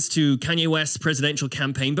savings to Kanye West's presidential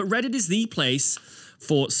campaign, but Reddit is the place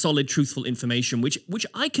for solid, truthful information, which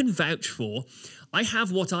I can vouch for. I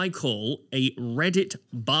have what I call a Reddit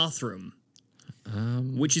bathroom.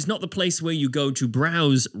 Which is not the place where you go to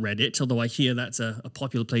browse Reddit, although I hear that's a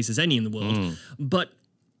popular place as any in the world. But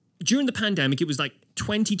during the pandemic, it was like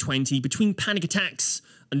 2020, between panic attacks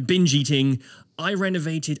and binge eating, I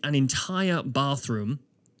renovated an entire bathroom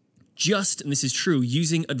just, and this is true,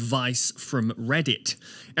 using advice from Reddit.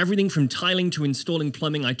 Everything from tiling to installing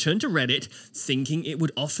plumbing, I turned to Reddit thinking it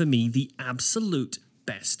would offer me the absolute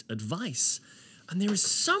best advice. And there is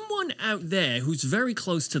someone out there who's very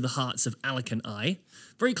close to the hearts of Alec and I,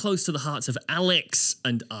 very close to the hearts of Alex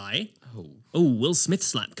and I. Oh, Will Smith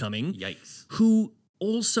slap coming. Yikes. Who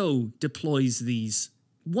also deploys these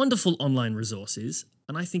wonderful online resources.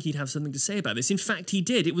 And I think he'd have something to say about this. In fact, he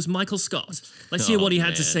did. It was Michael Scott. Let's hear what he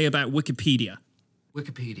had to say about Wikipedia.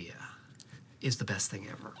 Wikipedia is the best thing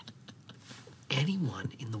ever.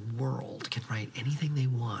 Anyone in the world can write anything they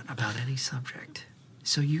want about any subject.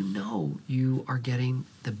 So you know you are getting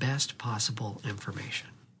the best possible information.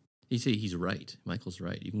 You see, he's right. Michael's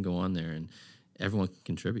right. You can go on there and everyone can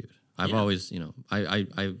contribute. I've always,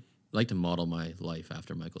 I like to model my life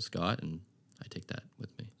after Michael Scott, and I take that with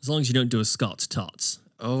me. As long as you don't do a Scott's Tots.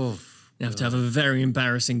 Oh, You have to have a very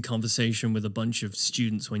embarrassing conversation with a bunch of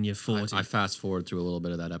students when you're 40. I fast forward through a little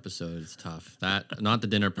bit of that episode. It's tough. That not the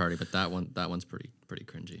dinner party, but that one's pretty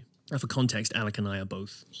cringy. For context, Alec and I are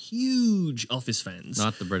both huge Office fans.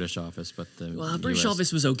 Not the British Office, but the British US.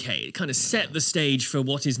 Office was okay. It kind of set the stage for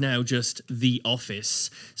what is now just The Office.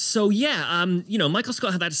 So yeah, Michael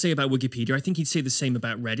Scott had that to say about Wikipedia. I think he'd say the same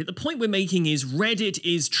about Reddit. The point we're making is Reddit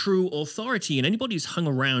is true authority, and anybody who's hung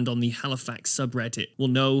around on the Halifax subreddit will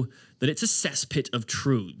know that it's a cesspit of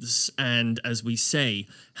truths. And as we say,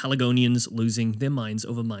 Haligonians losing their minds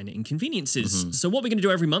over minor inconveniences. So what we're going to do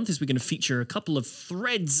every month is we're going to feature a couple of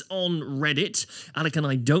threads on Reddit. Alec and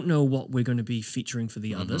I don't know what we're going to be featuring for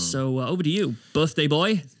the other. So over to you, birthday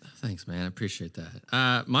boy. Thanks, man. I appreciate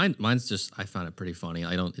that. Mine's just, I found it pretty funny.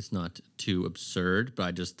 It's not too absurd, but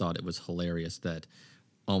I just thought it was hilarious that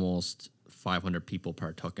almost 500 people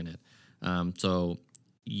partook in it.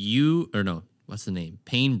 What's the name?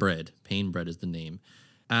 Pain Bread is the name.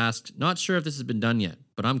 Asked, not sure if this has been done yet,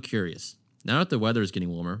 but I'm curious. Now that the weather is getting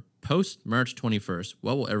warmer, post March 21st,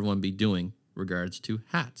 what will everyone be doing regards to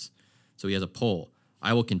hats? So he has a poll.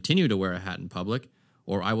 I will continue to wear a hat in public,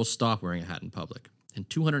 or I will stop wearing a hat in public. And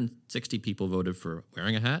 260 people voted for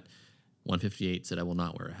wearing a hat. 158 said I will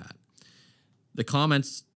not wear a hat. The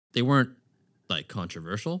comments, they weren't like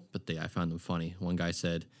controversial, but I found them funny. One guy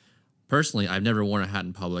said, personally, I've never worn a hat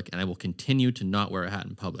in public, and I will continue to not wear a hat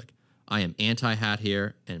in public. I am anti-hat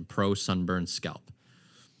here and pro-sunburned scalp.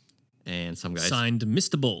 And some guys... Signed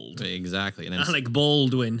Mr. Bold. Exactly. And then, Alec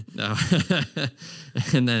Baldwin.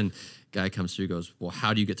 and then guy comes through and goes, well,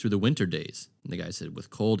 how do you get through the winter days? And the guy said, with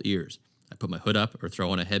cold ears. I put my hood up or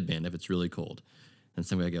throw on a headband if it's really cold. And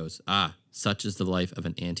some guy goes, such is the life of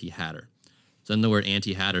an anti-hatter. So then the word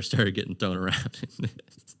anti-hatter started getting thrown around.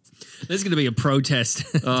 There's going to be a protest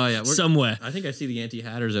somewhere. I think I see the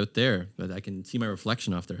anti-hatters out there, but I can see my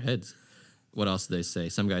reflection off their heads. What else did they say?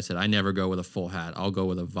 Some guy said, I never go with a full hat. I'll go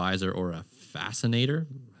with a visor or a fascinator.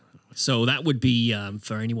 So that would be,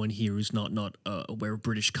 for anyone here who's not aware of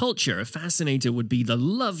British culture, a fascinator would be the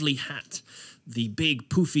lovely hat, the big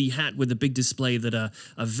poofy hat with a big display that a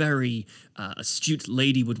very astute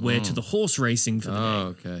lady would wear to the horse racing for the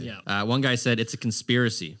day. Okay. Yeah. One guy said, it's a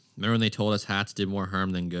conspiracy. Remember when they told us hats did more harm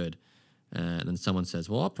than good? And then someone says,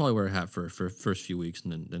 well, I'll probably wear a hat for first few weeks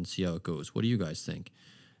and then see how it goes. What do you guys think?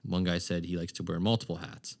 One guy said he likes to wear multiple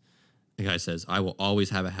hats. The guy says, I will always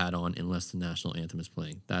have a hat on unless the national anthem is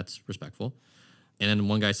playing. That's respectful. And then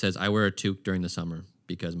one guy says, I wear a toque during the summer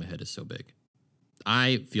because my head is so big.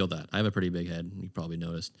 I feel that. I have a pretty big head. You probably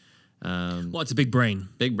noticed. Well, it's a big brain.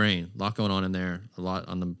 Big brain. A lot going on in there. A lot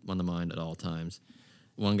on the mind at all times.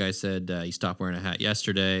 One guy said he stopped wearing a hat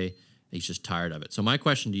yesterday. He's just tired of it. So my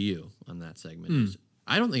question to you on that segment is,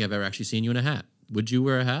 I don't think I've ever actually seen you in a hat. Would you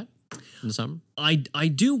wear a hat in the summer? I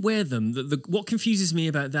do wear them. What confuses me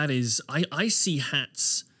about that is I see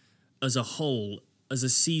hats as a whole, as a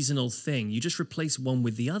seasonal thing. You just replace one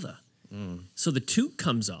with the other. So the toque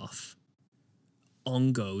comes off,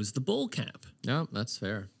 on goes the ball cap. No, that's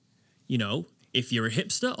fair. You know, if you're a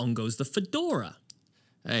hipster, on goes the fedora.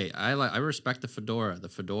 Hey, I respect the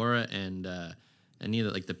fedora and any of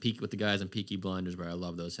the, like the peak with the guys in Peaky Blinders, where I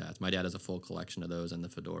love those hats. My dad has a full collection of those and the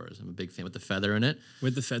fedoras. I'm a big fan with the feather in it.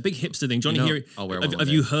 With the big hipster thing, Johnny. Here, I'll wear one have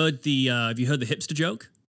you heard the hipster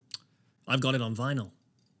joke? I've got it on vinyl.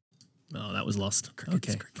 Oh, that was lost.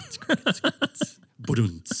 Okay.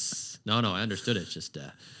 No, I understood it. It's just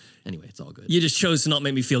anyway, it's all good. You just chose to not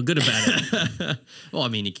make me feel good about it. Well, I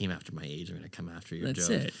mean, he came after my age. I'm going to come after your That's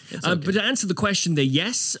joke. it. It's okay. But to answer the question there,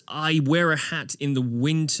 yes, I wear a hat in the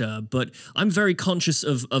winter, but I'm very conscious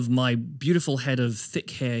of my beautiful head of thick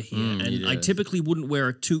hair here. And I typically wouldn't wear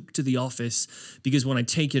a toque to the office because when I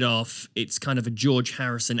take it off, it's kind of a George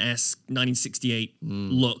Harrison-esque 1968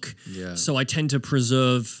 look. Yeah. So I tend to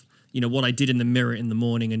preserve what I did in the mirror in the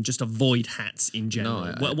morning and just avoid hats in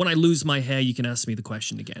general. When I lose my hair, you can ask me the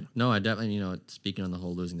question again. No, I definitely, speaking on the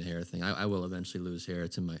whole losing the hair thing, I will eventually lose hair.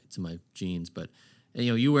 It's in my genes, but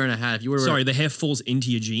you wearing a hat, if you were... Sorry, the hair falls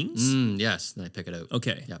into your jeans? Yes, then I pick it out.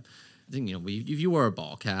 Okay. Yeah. I think, if you wore a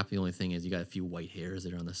ball cap, the only thing is you got a few white hairs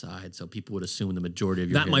that are on the side, so people would assume the majority of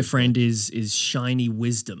your hair... That, my friend, is shiny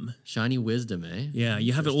wisdom. Shiny wisdom, eh? Yeah,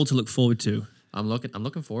 you have it all to look forward to. I'm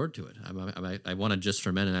looking forward to it. I want to just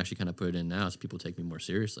for men and actually kind of put it in now so people take me more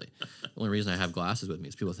seriously. The only reason I have glasses with me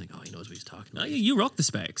is people think, oh, he knows what he's talking about. You rock the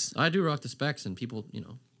specs. I do rock the specs, and people,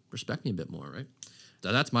 respect me a bit more, right?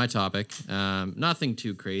 So that's my topic. Nothing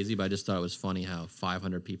too crazy, but I just thought it was funny how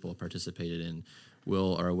 500 people participated in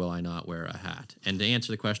will or will I not wear a hat. And to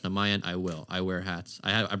answer the question on my end, I will. I wear hats.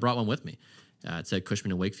 I brought one with me. It said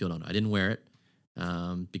Cushman & Wakefield on it. I didn't wear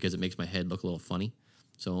it because it makes my head look a little funny.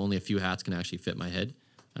 So only a few hats can actually fit my head,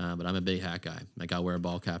 but I'm a big hat guy. Like I'll wear a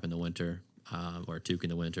ball cap in the winter, or a toque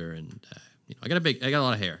in the winter, and I got a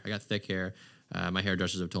lot of hair. I got thick hair. My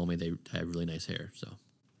hairdressers have told me I have really nice hair. So,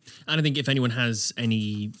 and I think if anyone has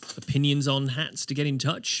any opinions on hats, to get in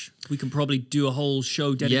touch. We can probably do a whole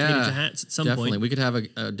show dedicated to hats at some definitely. point. We could have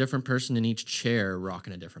a different person in each chair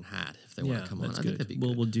rocking a different hat if they want to come on. That's I good. think that'd be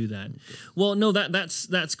good. We'll do that. Well, no,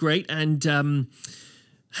 that's great. And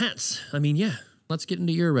hats. I mean, yeah. Let's get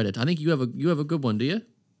into your Reddit. I think you have a good one, do you?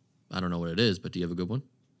 I don't know what it is, but do you have a good one?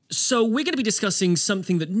 So we're going to be discussing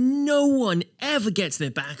something that no one ever gets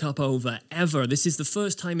their back up over, ever. This is the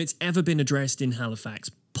first time it's ever been addressed in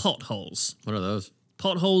Halifax. Potholes. What are those?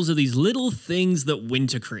 Potholes are these little things that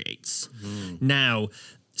winter creates. Now,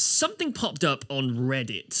 something popped up on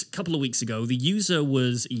Reddit a couple of weeks ago. The user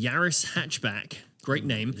was Yaris Hatchback. Great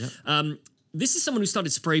name. Yep. This is someone who started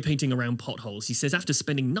spray painting around potholes. He says, after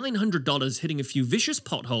spending $900 hitting a few vicious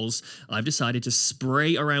potholes, I've decided to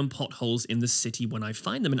spray around potholes in the city when I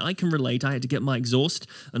find them. And I can relate. I had to get my exhaust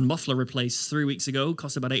and muffler replaced 3 weeks ago.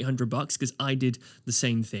 Cost about $800 because I did the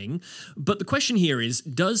same thing. But the question here is,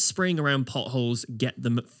 does spraying around potholes get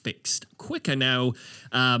them fixed quicker? Now,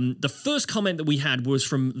 the first comment that we had was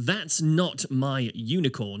from That's Not My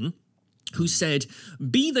Unicorn, who said,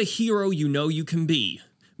 be the hero you know you can be.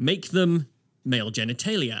 Make them male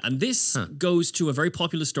genitalia. And this goes to a very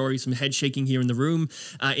popular story, some head shaking here in the room,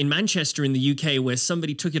 in Manchester in the UK, where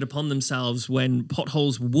somebody took it upon themselves when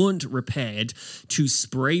potholes weren't repaired to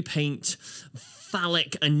spray paint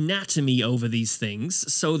phallic anatomy over these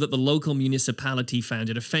things so that the local municipality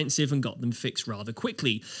found it offensive and got them fixed rather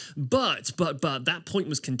quickly. But that point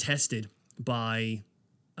was contested by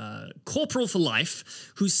Corporal for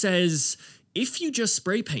Life, who says, if you just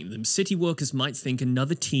spray paint them, city workers might think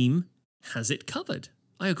another team has it covered.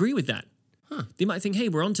 I agree with that. They might think, hey,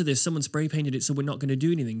 we're onto this. Someone spray painted it, so we're not going to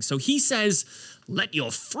do anything. So he says, let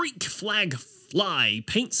your freak flag fly.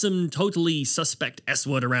 Paint some totally suspect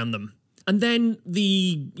S-word around them. And then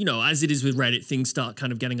as it is with Reddit, things start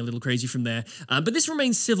kind of getting a little crazy from there. But this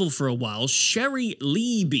remains civil for a while. Sherry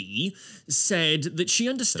Leby said that she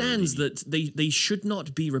understands that they should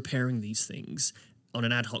not be repairing these things on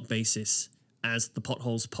an ad hoc basis as the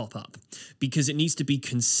potholes pop up because it needs to be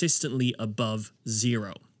consistently above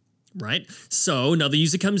 0. Right? So another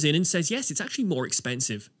user comes in and says, yes, it's actually more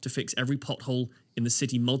expensive to fix every pothole in the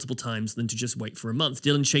city multiple times than to just wait for a month.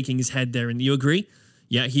 Dylan's shaking his head there, and you agree?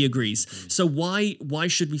 Yeah, he agrees. So why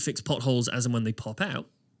should we fix potholes as and when they pop out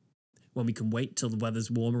when we can wait till the weather's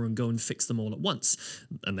warmer and go and fix them all at once?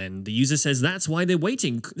 And then the user says that's why they're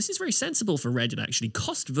waiting. This is very sensible for Reddit, actually.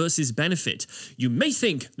 Cost versus benefit. You may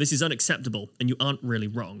think this is unacceptable, and you aren't really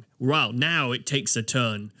wrong. Wow, now it takes a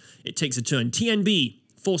turn. It takes a turn. TNB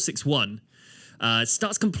 461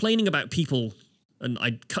 starts complaining about people, and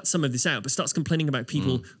I cut some of this out, but starts complaining about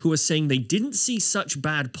people who are saying they didn't see such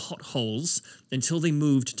bad potholes until they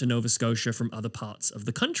moved to Nova Scotia from other parts of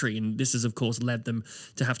the country. And this has, of course, led them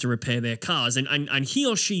to have to repair their cars. And he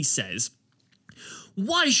or she says,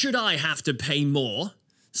 why should I have to pay more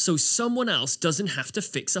so someone else doesn't have to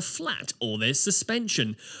fix a flat or their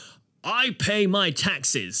suspension? I pay my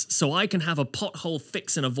taxes so I can have a pothole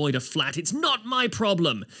fix and avoid a flat. It's not my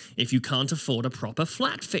problem if you can't afford a proper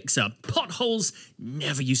flat fixer. Potholes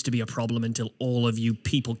never used to be a problem until all of you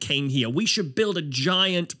people came here. We should build a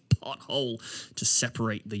giant pothole to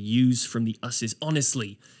separate the yous from the usses.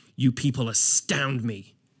 Honestly, you people astound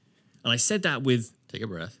me. And I said that with... Take a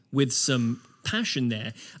breath. With some passion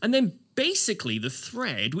there. And then basically the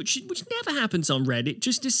thread, which never happens on Reddit,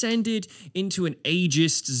 just descended into an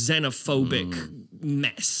ageist, xenophobic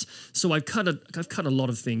mess. So I've cut a lot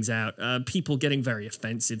of things out. People getting very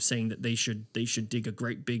offensive, saying that they should dig a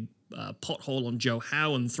great big pothole on Joe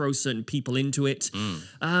Howe and throw certain people into it.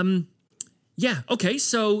 Yeah, okay,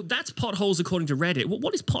 so that's potholes according to Reddit.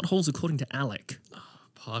 What is potholes according to Alec?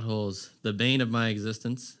 Potholes, the bane of my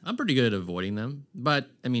existence. I'm pretty good at avoiding them, but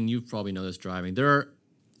I mean, you probably know this driving. There are,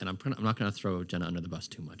 and I'm not going to throw Jenna under the bus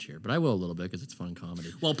too much here, but I will a little bit because it's fun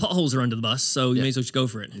comedy. Well, potholes are under the bus, so you may as well just go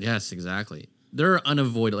for it. Yes, exactly. They're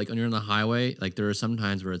unavoidable. Like when you're on the highway, like there are some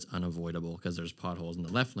times where it's unavoidable because there's potholes in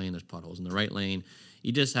the left lane, there's potholes in the right lane.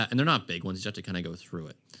 You just have, and they're not big ones. You just have to kind of go through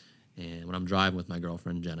it. And when I'm driving with my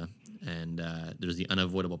girlfriend Jenna, and there's the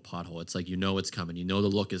unavoidable pothole, it's like you know it's coming. You know the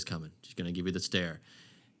look is coming. She's going to give you the stare.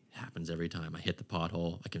 Happens every time. I hit the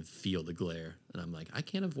pothole, I can feel the glare, and I'm like, I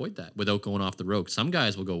can't avoid that without going off the road. Some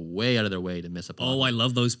guys will go way out of their way to miss a pothole. Oh, I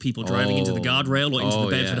love those people driving into the guardrail or into the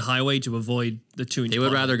Bedford Highway to avoid the 2-inch. They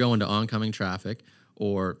would rather go into oncoming traffic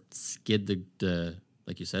or skid the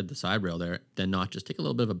like you said, the side rail there, than not just take a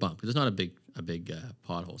little bit of a bump because it's not a big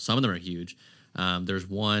pothole. Some of them are huge. There's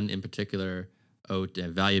one in particular out at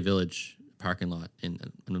Value Village parking lot,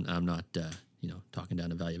 and I'm not. Talking down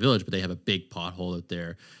to Value Village, but they have a big pothole out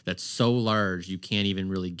there that's so large you can't even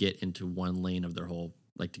really get into one lane of their whole,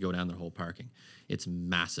 like to go down their whole parking. It's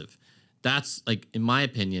massive. That's like, in my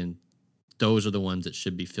opinion, those are the ones that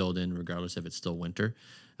should be filled in regardless if it's still winter.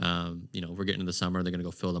 We're getting into the summer, they're going to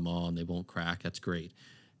go fill them all and they won't crack. That's great.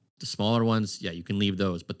 The smaller ones, yeah, you can leave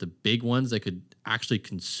those, but the big ones that could actually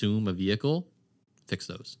consume a vehicle, fix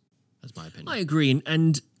those. That's my opinion. I agree.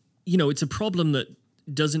 And it's a problem that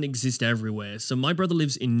doesn't exist everywhere. So my brother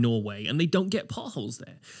lives in Norway and they don't get potholes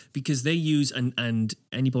there because they use, and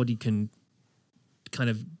anybody can kind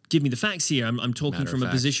of give me the facts here. I'm talking from a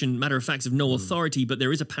position, matter of facts, of no authority, but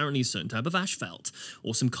there is apparently a certain type of asphalt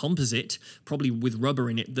or some composite, probably with rubber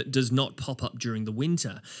in it, that does not pop up during the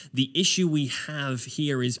winter. The issue we have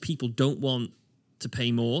here is people don't want to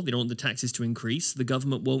pay more. They don't want the taxes to increase. The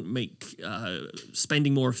government won't make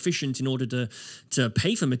spending more efficient in order to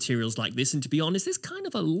pay for materials like this. And to be honest, there's kind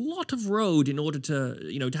of a lot of road in order to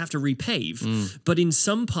have to repave. But in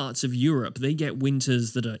some parts of Europe, they get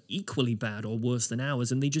winters that are equally bad or worse than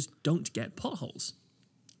ours, and they just don't get potholes.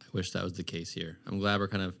 I wish that was the case here. I'm glad we're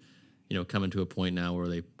kind of, coming to a point now where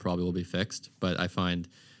they probably will be fixed. But I find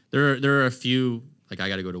there are a few. Like, I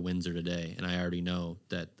got to go to Windsor today, and I already know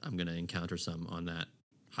that I'm going to encounter some on that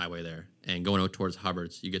highway there. And going out towards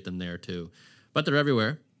Hubbard's, you get them there too. But they're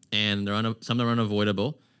everywhere, and some are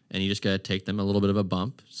unavoidable, and you just got to take them a little bit of a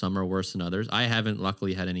bump. Some are worse than others. I haven't,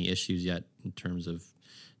 luckily, had any issues yet in terms of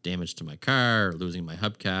damage to my car or losing my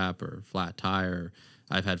hubcap or flat tire.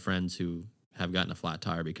 I've had friends who have gotten a flat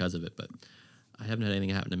tire because of it, but I haven't had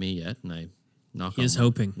anything happen to me yet, and I... Knock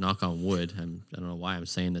on wood. I don't know why I'm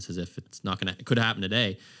saying this as if it's not gonna. It could happen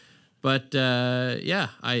today, but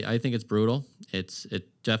I think it's brutal. It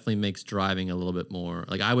definitely makes driving a little bit more.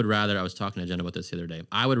 Like I would rather. I was talking to Jen about this the other day.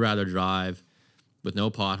 I would rather drive with no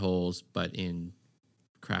potholes, but in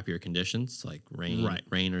crappier conditions like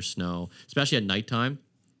rain or snow, especially at nighttime.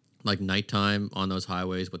 Like nighttime on those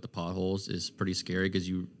highways with the potholes is pretty scary because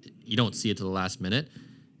you don't see it to the last minute.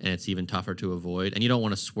 And it's even tougher to avoid. And you don't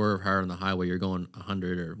want to swerve hard on the highway. You're going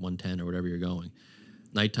 100 or 110 or whatever you're going.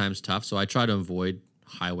 nighttime's tough, so I try to avoid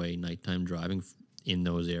highway nighttime driving in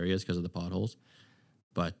those areas because of the potholes.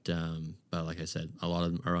 But like I said, a lot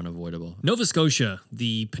of them are unavoidable. Nova Scotia,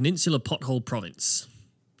 the Peninsula Pothole Province.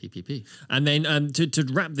 PPP. And then to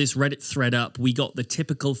wrap this Reddit thread up, we got the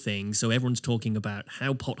typical thing. So everyone's talking about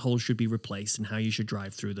how potholes should be replaced and how you should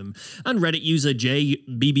drive through them. And Reddit user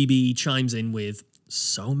JBBB chimes in with,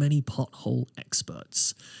 so many pothole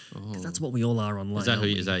experts. Because that's what we all are online. Is that aren't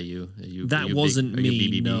we? is that you? That wasn't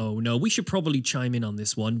me. No. We should probably chime in on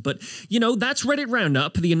this one. But, that's Reddit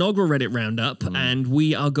Roundup, the inaugural Reddit Roundup. And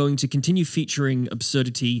we are going to continue featuring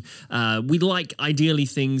absurdity. We like, ideally,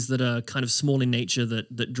 things that are kind of small in nature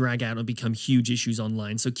that drag out and become huge issues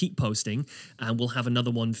online. So keep posting, and we'll have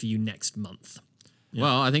another one for you next month. Yeah.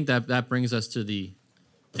 Well, I think that brings us to the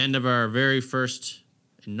end of our very first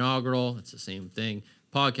inaugural, it's the same thing,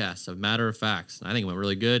 podcast of Matter of Fax. I think it went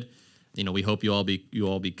really good. We hope you all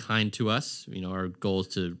be kind to us. Our goal is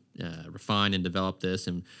to refine and develop this,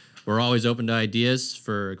 and we're always open to ideas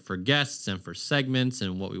for guests and for segments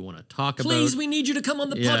and what we want to talk about. Please, we need you to come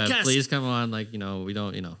on the podcast. Please come on.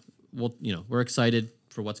 We're excited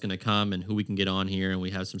for what's going to come and who we can get on here, and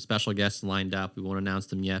we have some special guests lined up. We won't announce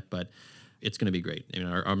them yet, but it's going to be great.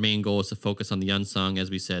 Our main goal is to focus on the unsung, as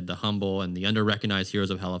we said, the humble and the under-recognized heroes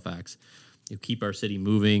of Halifax. You keep our city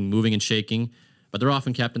moving and shaking, but they're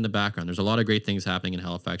often kept in the background. There's a lot of great things happening in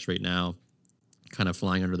Halifax right now, kind of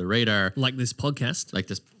flying under the radar. Like this podcast. Like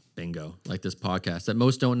this podcast that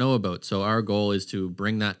most don't know about. So our goal is to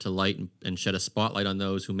bring that to light and shed a spotlight on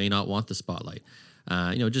those who may not want the spotlight.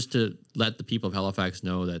 Just to let the people of Halifax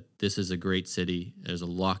know that this is a great city. There's a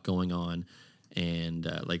lot going on.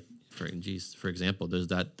 And for example, there's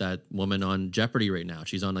that woman on Jeopardy right now.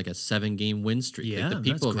 She's on like a 7-game win streak. Yeah, the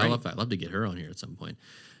people of great. Halifax, I'd love to get her on here at some point.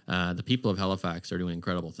 The people of Halifax are doing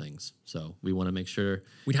incredible things. So we want to make sure.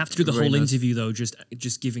 We'd have to do the whole knows interview though,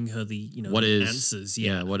 just giving her the what is answers.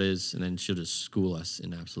 Yeah, what is, and then she'll just school us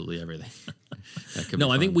in absolutely everything.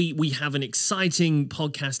 No, I think we have an exciting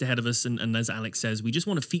podcast ahead of us, and as Alex says, we just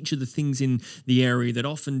want to feature the things in the area that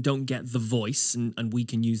often don't get the voice, and we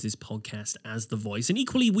can use this podcast as the voice. And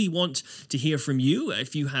equally, we want to hear from you.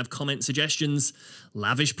 If you have comment suggestions,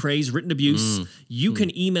 lavish praise, written abuse, you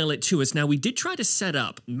can email it to us. Now, we did try to set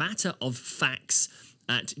up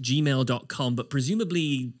matteroffax@gmail.com, but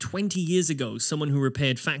presumably 20 years ago, someone who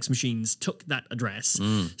repaired fax machines took that address.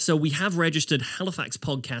 So we have registered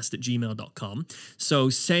halifaxpodcast@gmail.com. So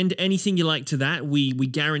send anything you like to that. We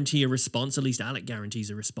guarantee a response. At least Alec guarantees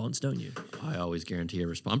a response, don't you? I always guarantee a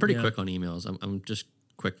response. I'm pretty quick on emails. I'm just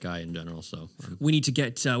quick guy in general. So we need to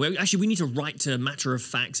get, we need to write to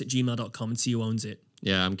matteroffax@gmail.com and see who owns it.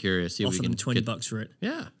 Yeah, I'm curious. See if Offer we can them $20 for it.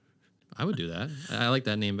 Yeah. I would do that. I like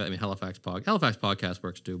that name. But Halifax Podcast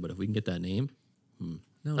works too. But if we can get that name,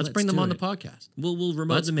 let's bring them on the podcast. We'll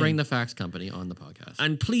remote Let's them bring in. the fax company on the podcast.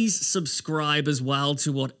 And please subscribe as well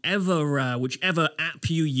to whichever app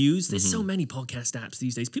you use. There's so many podcast apps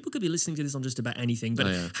these days. People could be listening to this on just about anything.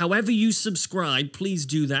 But however you subscribe, please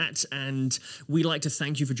do that. And we'd like to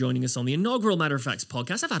thank you for joining us on the inaugural Matter of Fax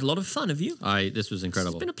podcast. I've had a lot of fun. Have you? This was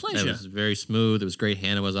incredible. It's been a pleasure. It was very smooth. It was great.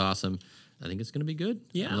 Hannah was awesome. I think it's going to be good.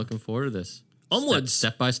 Yeah. I'm looking forward to this. Onwards.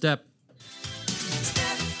 Step by step.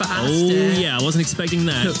 Oh, yeah. I wasn't expecting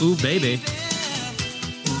that. Ooh, baby.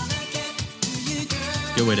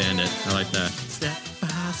 Good way to end it. I like that. Step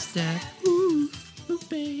by step. Ooh,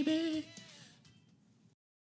 baby.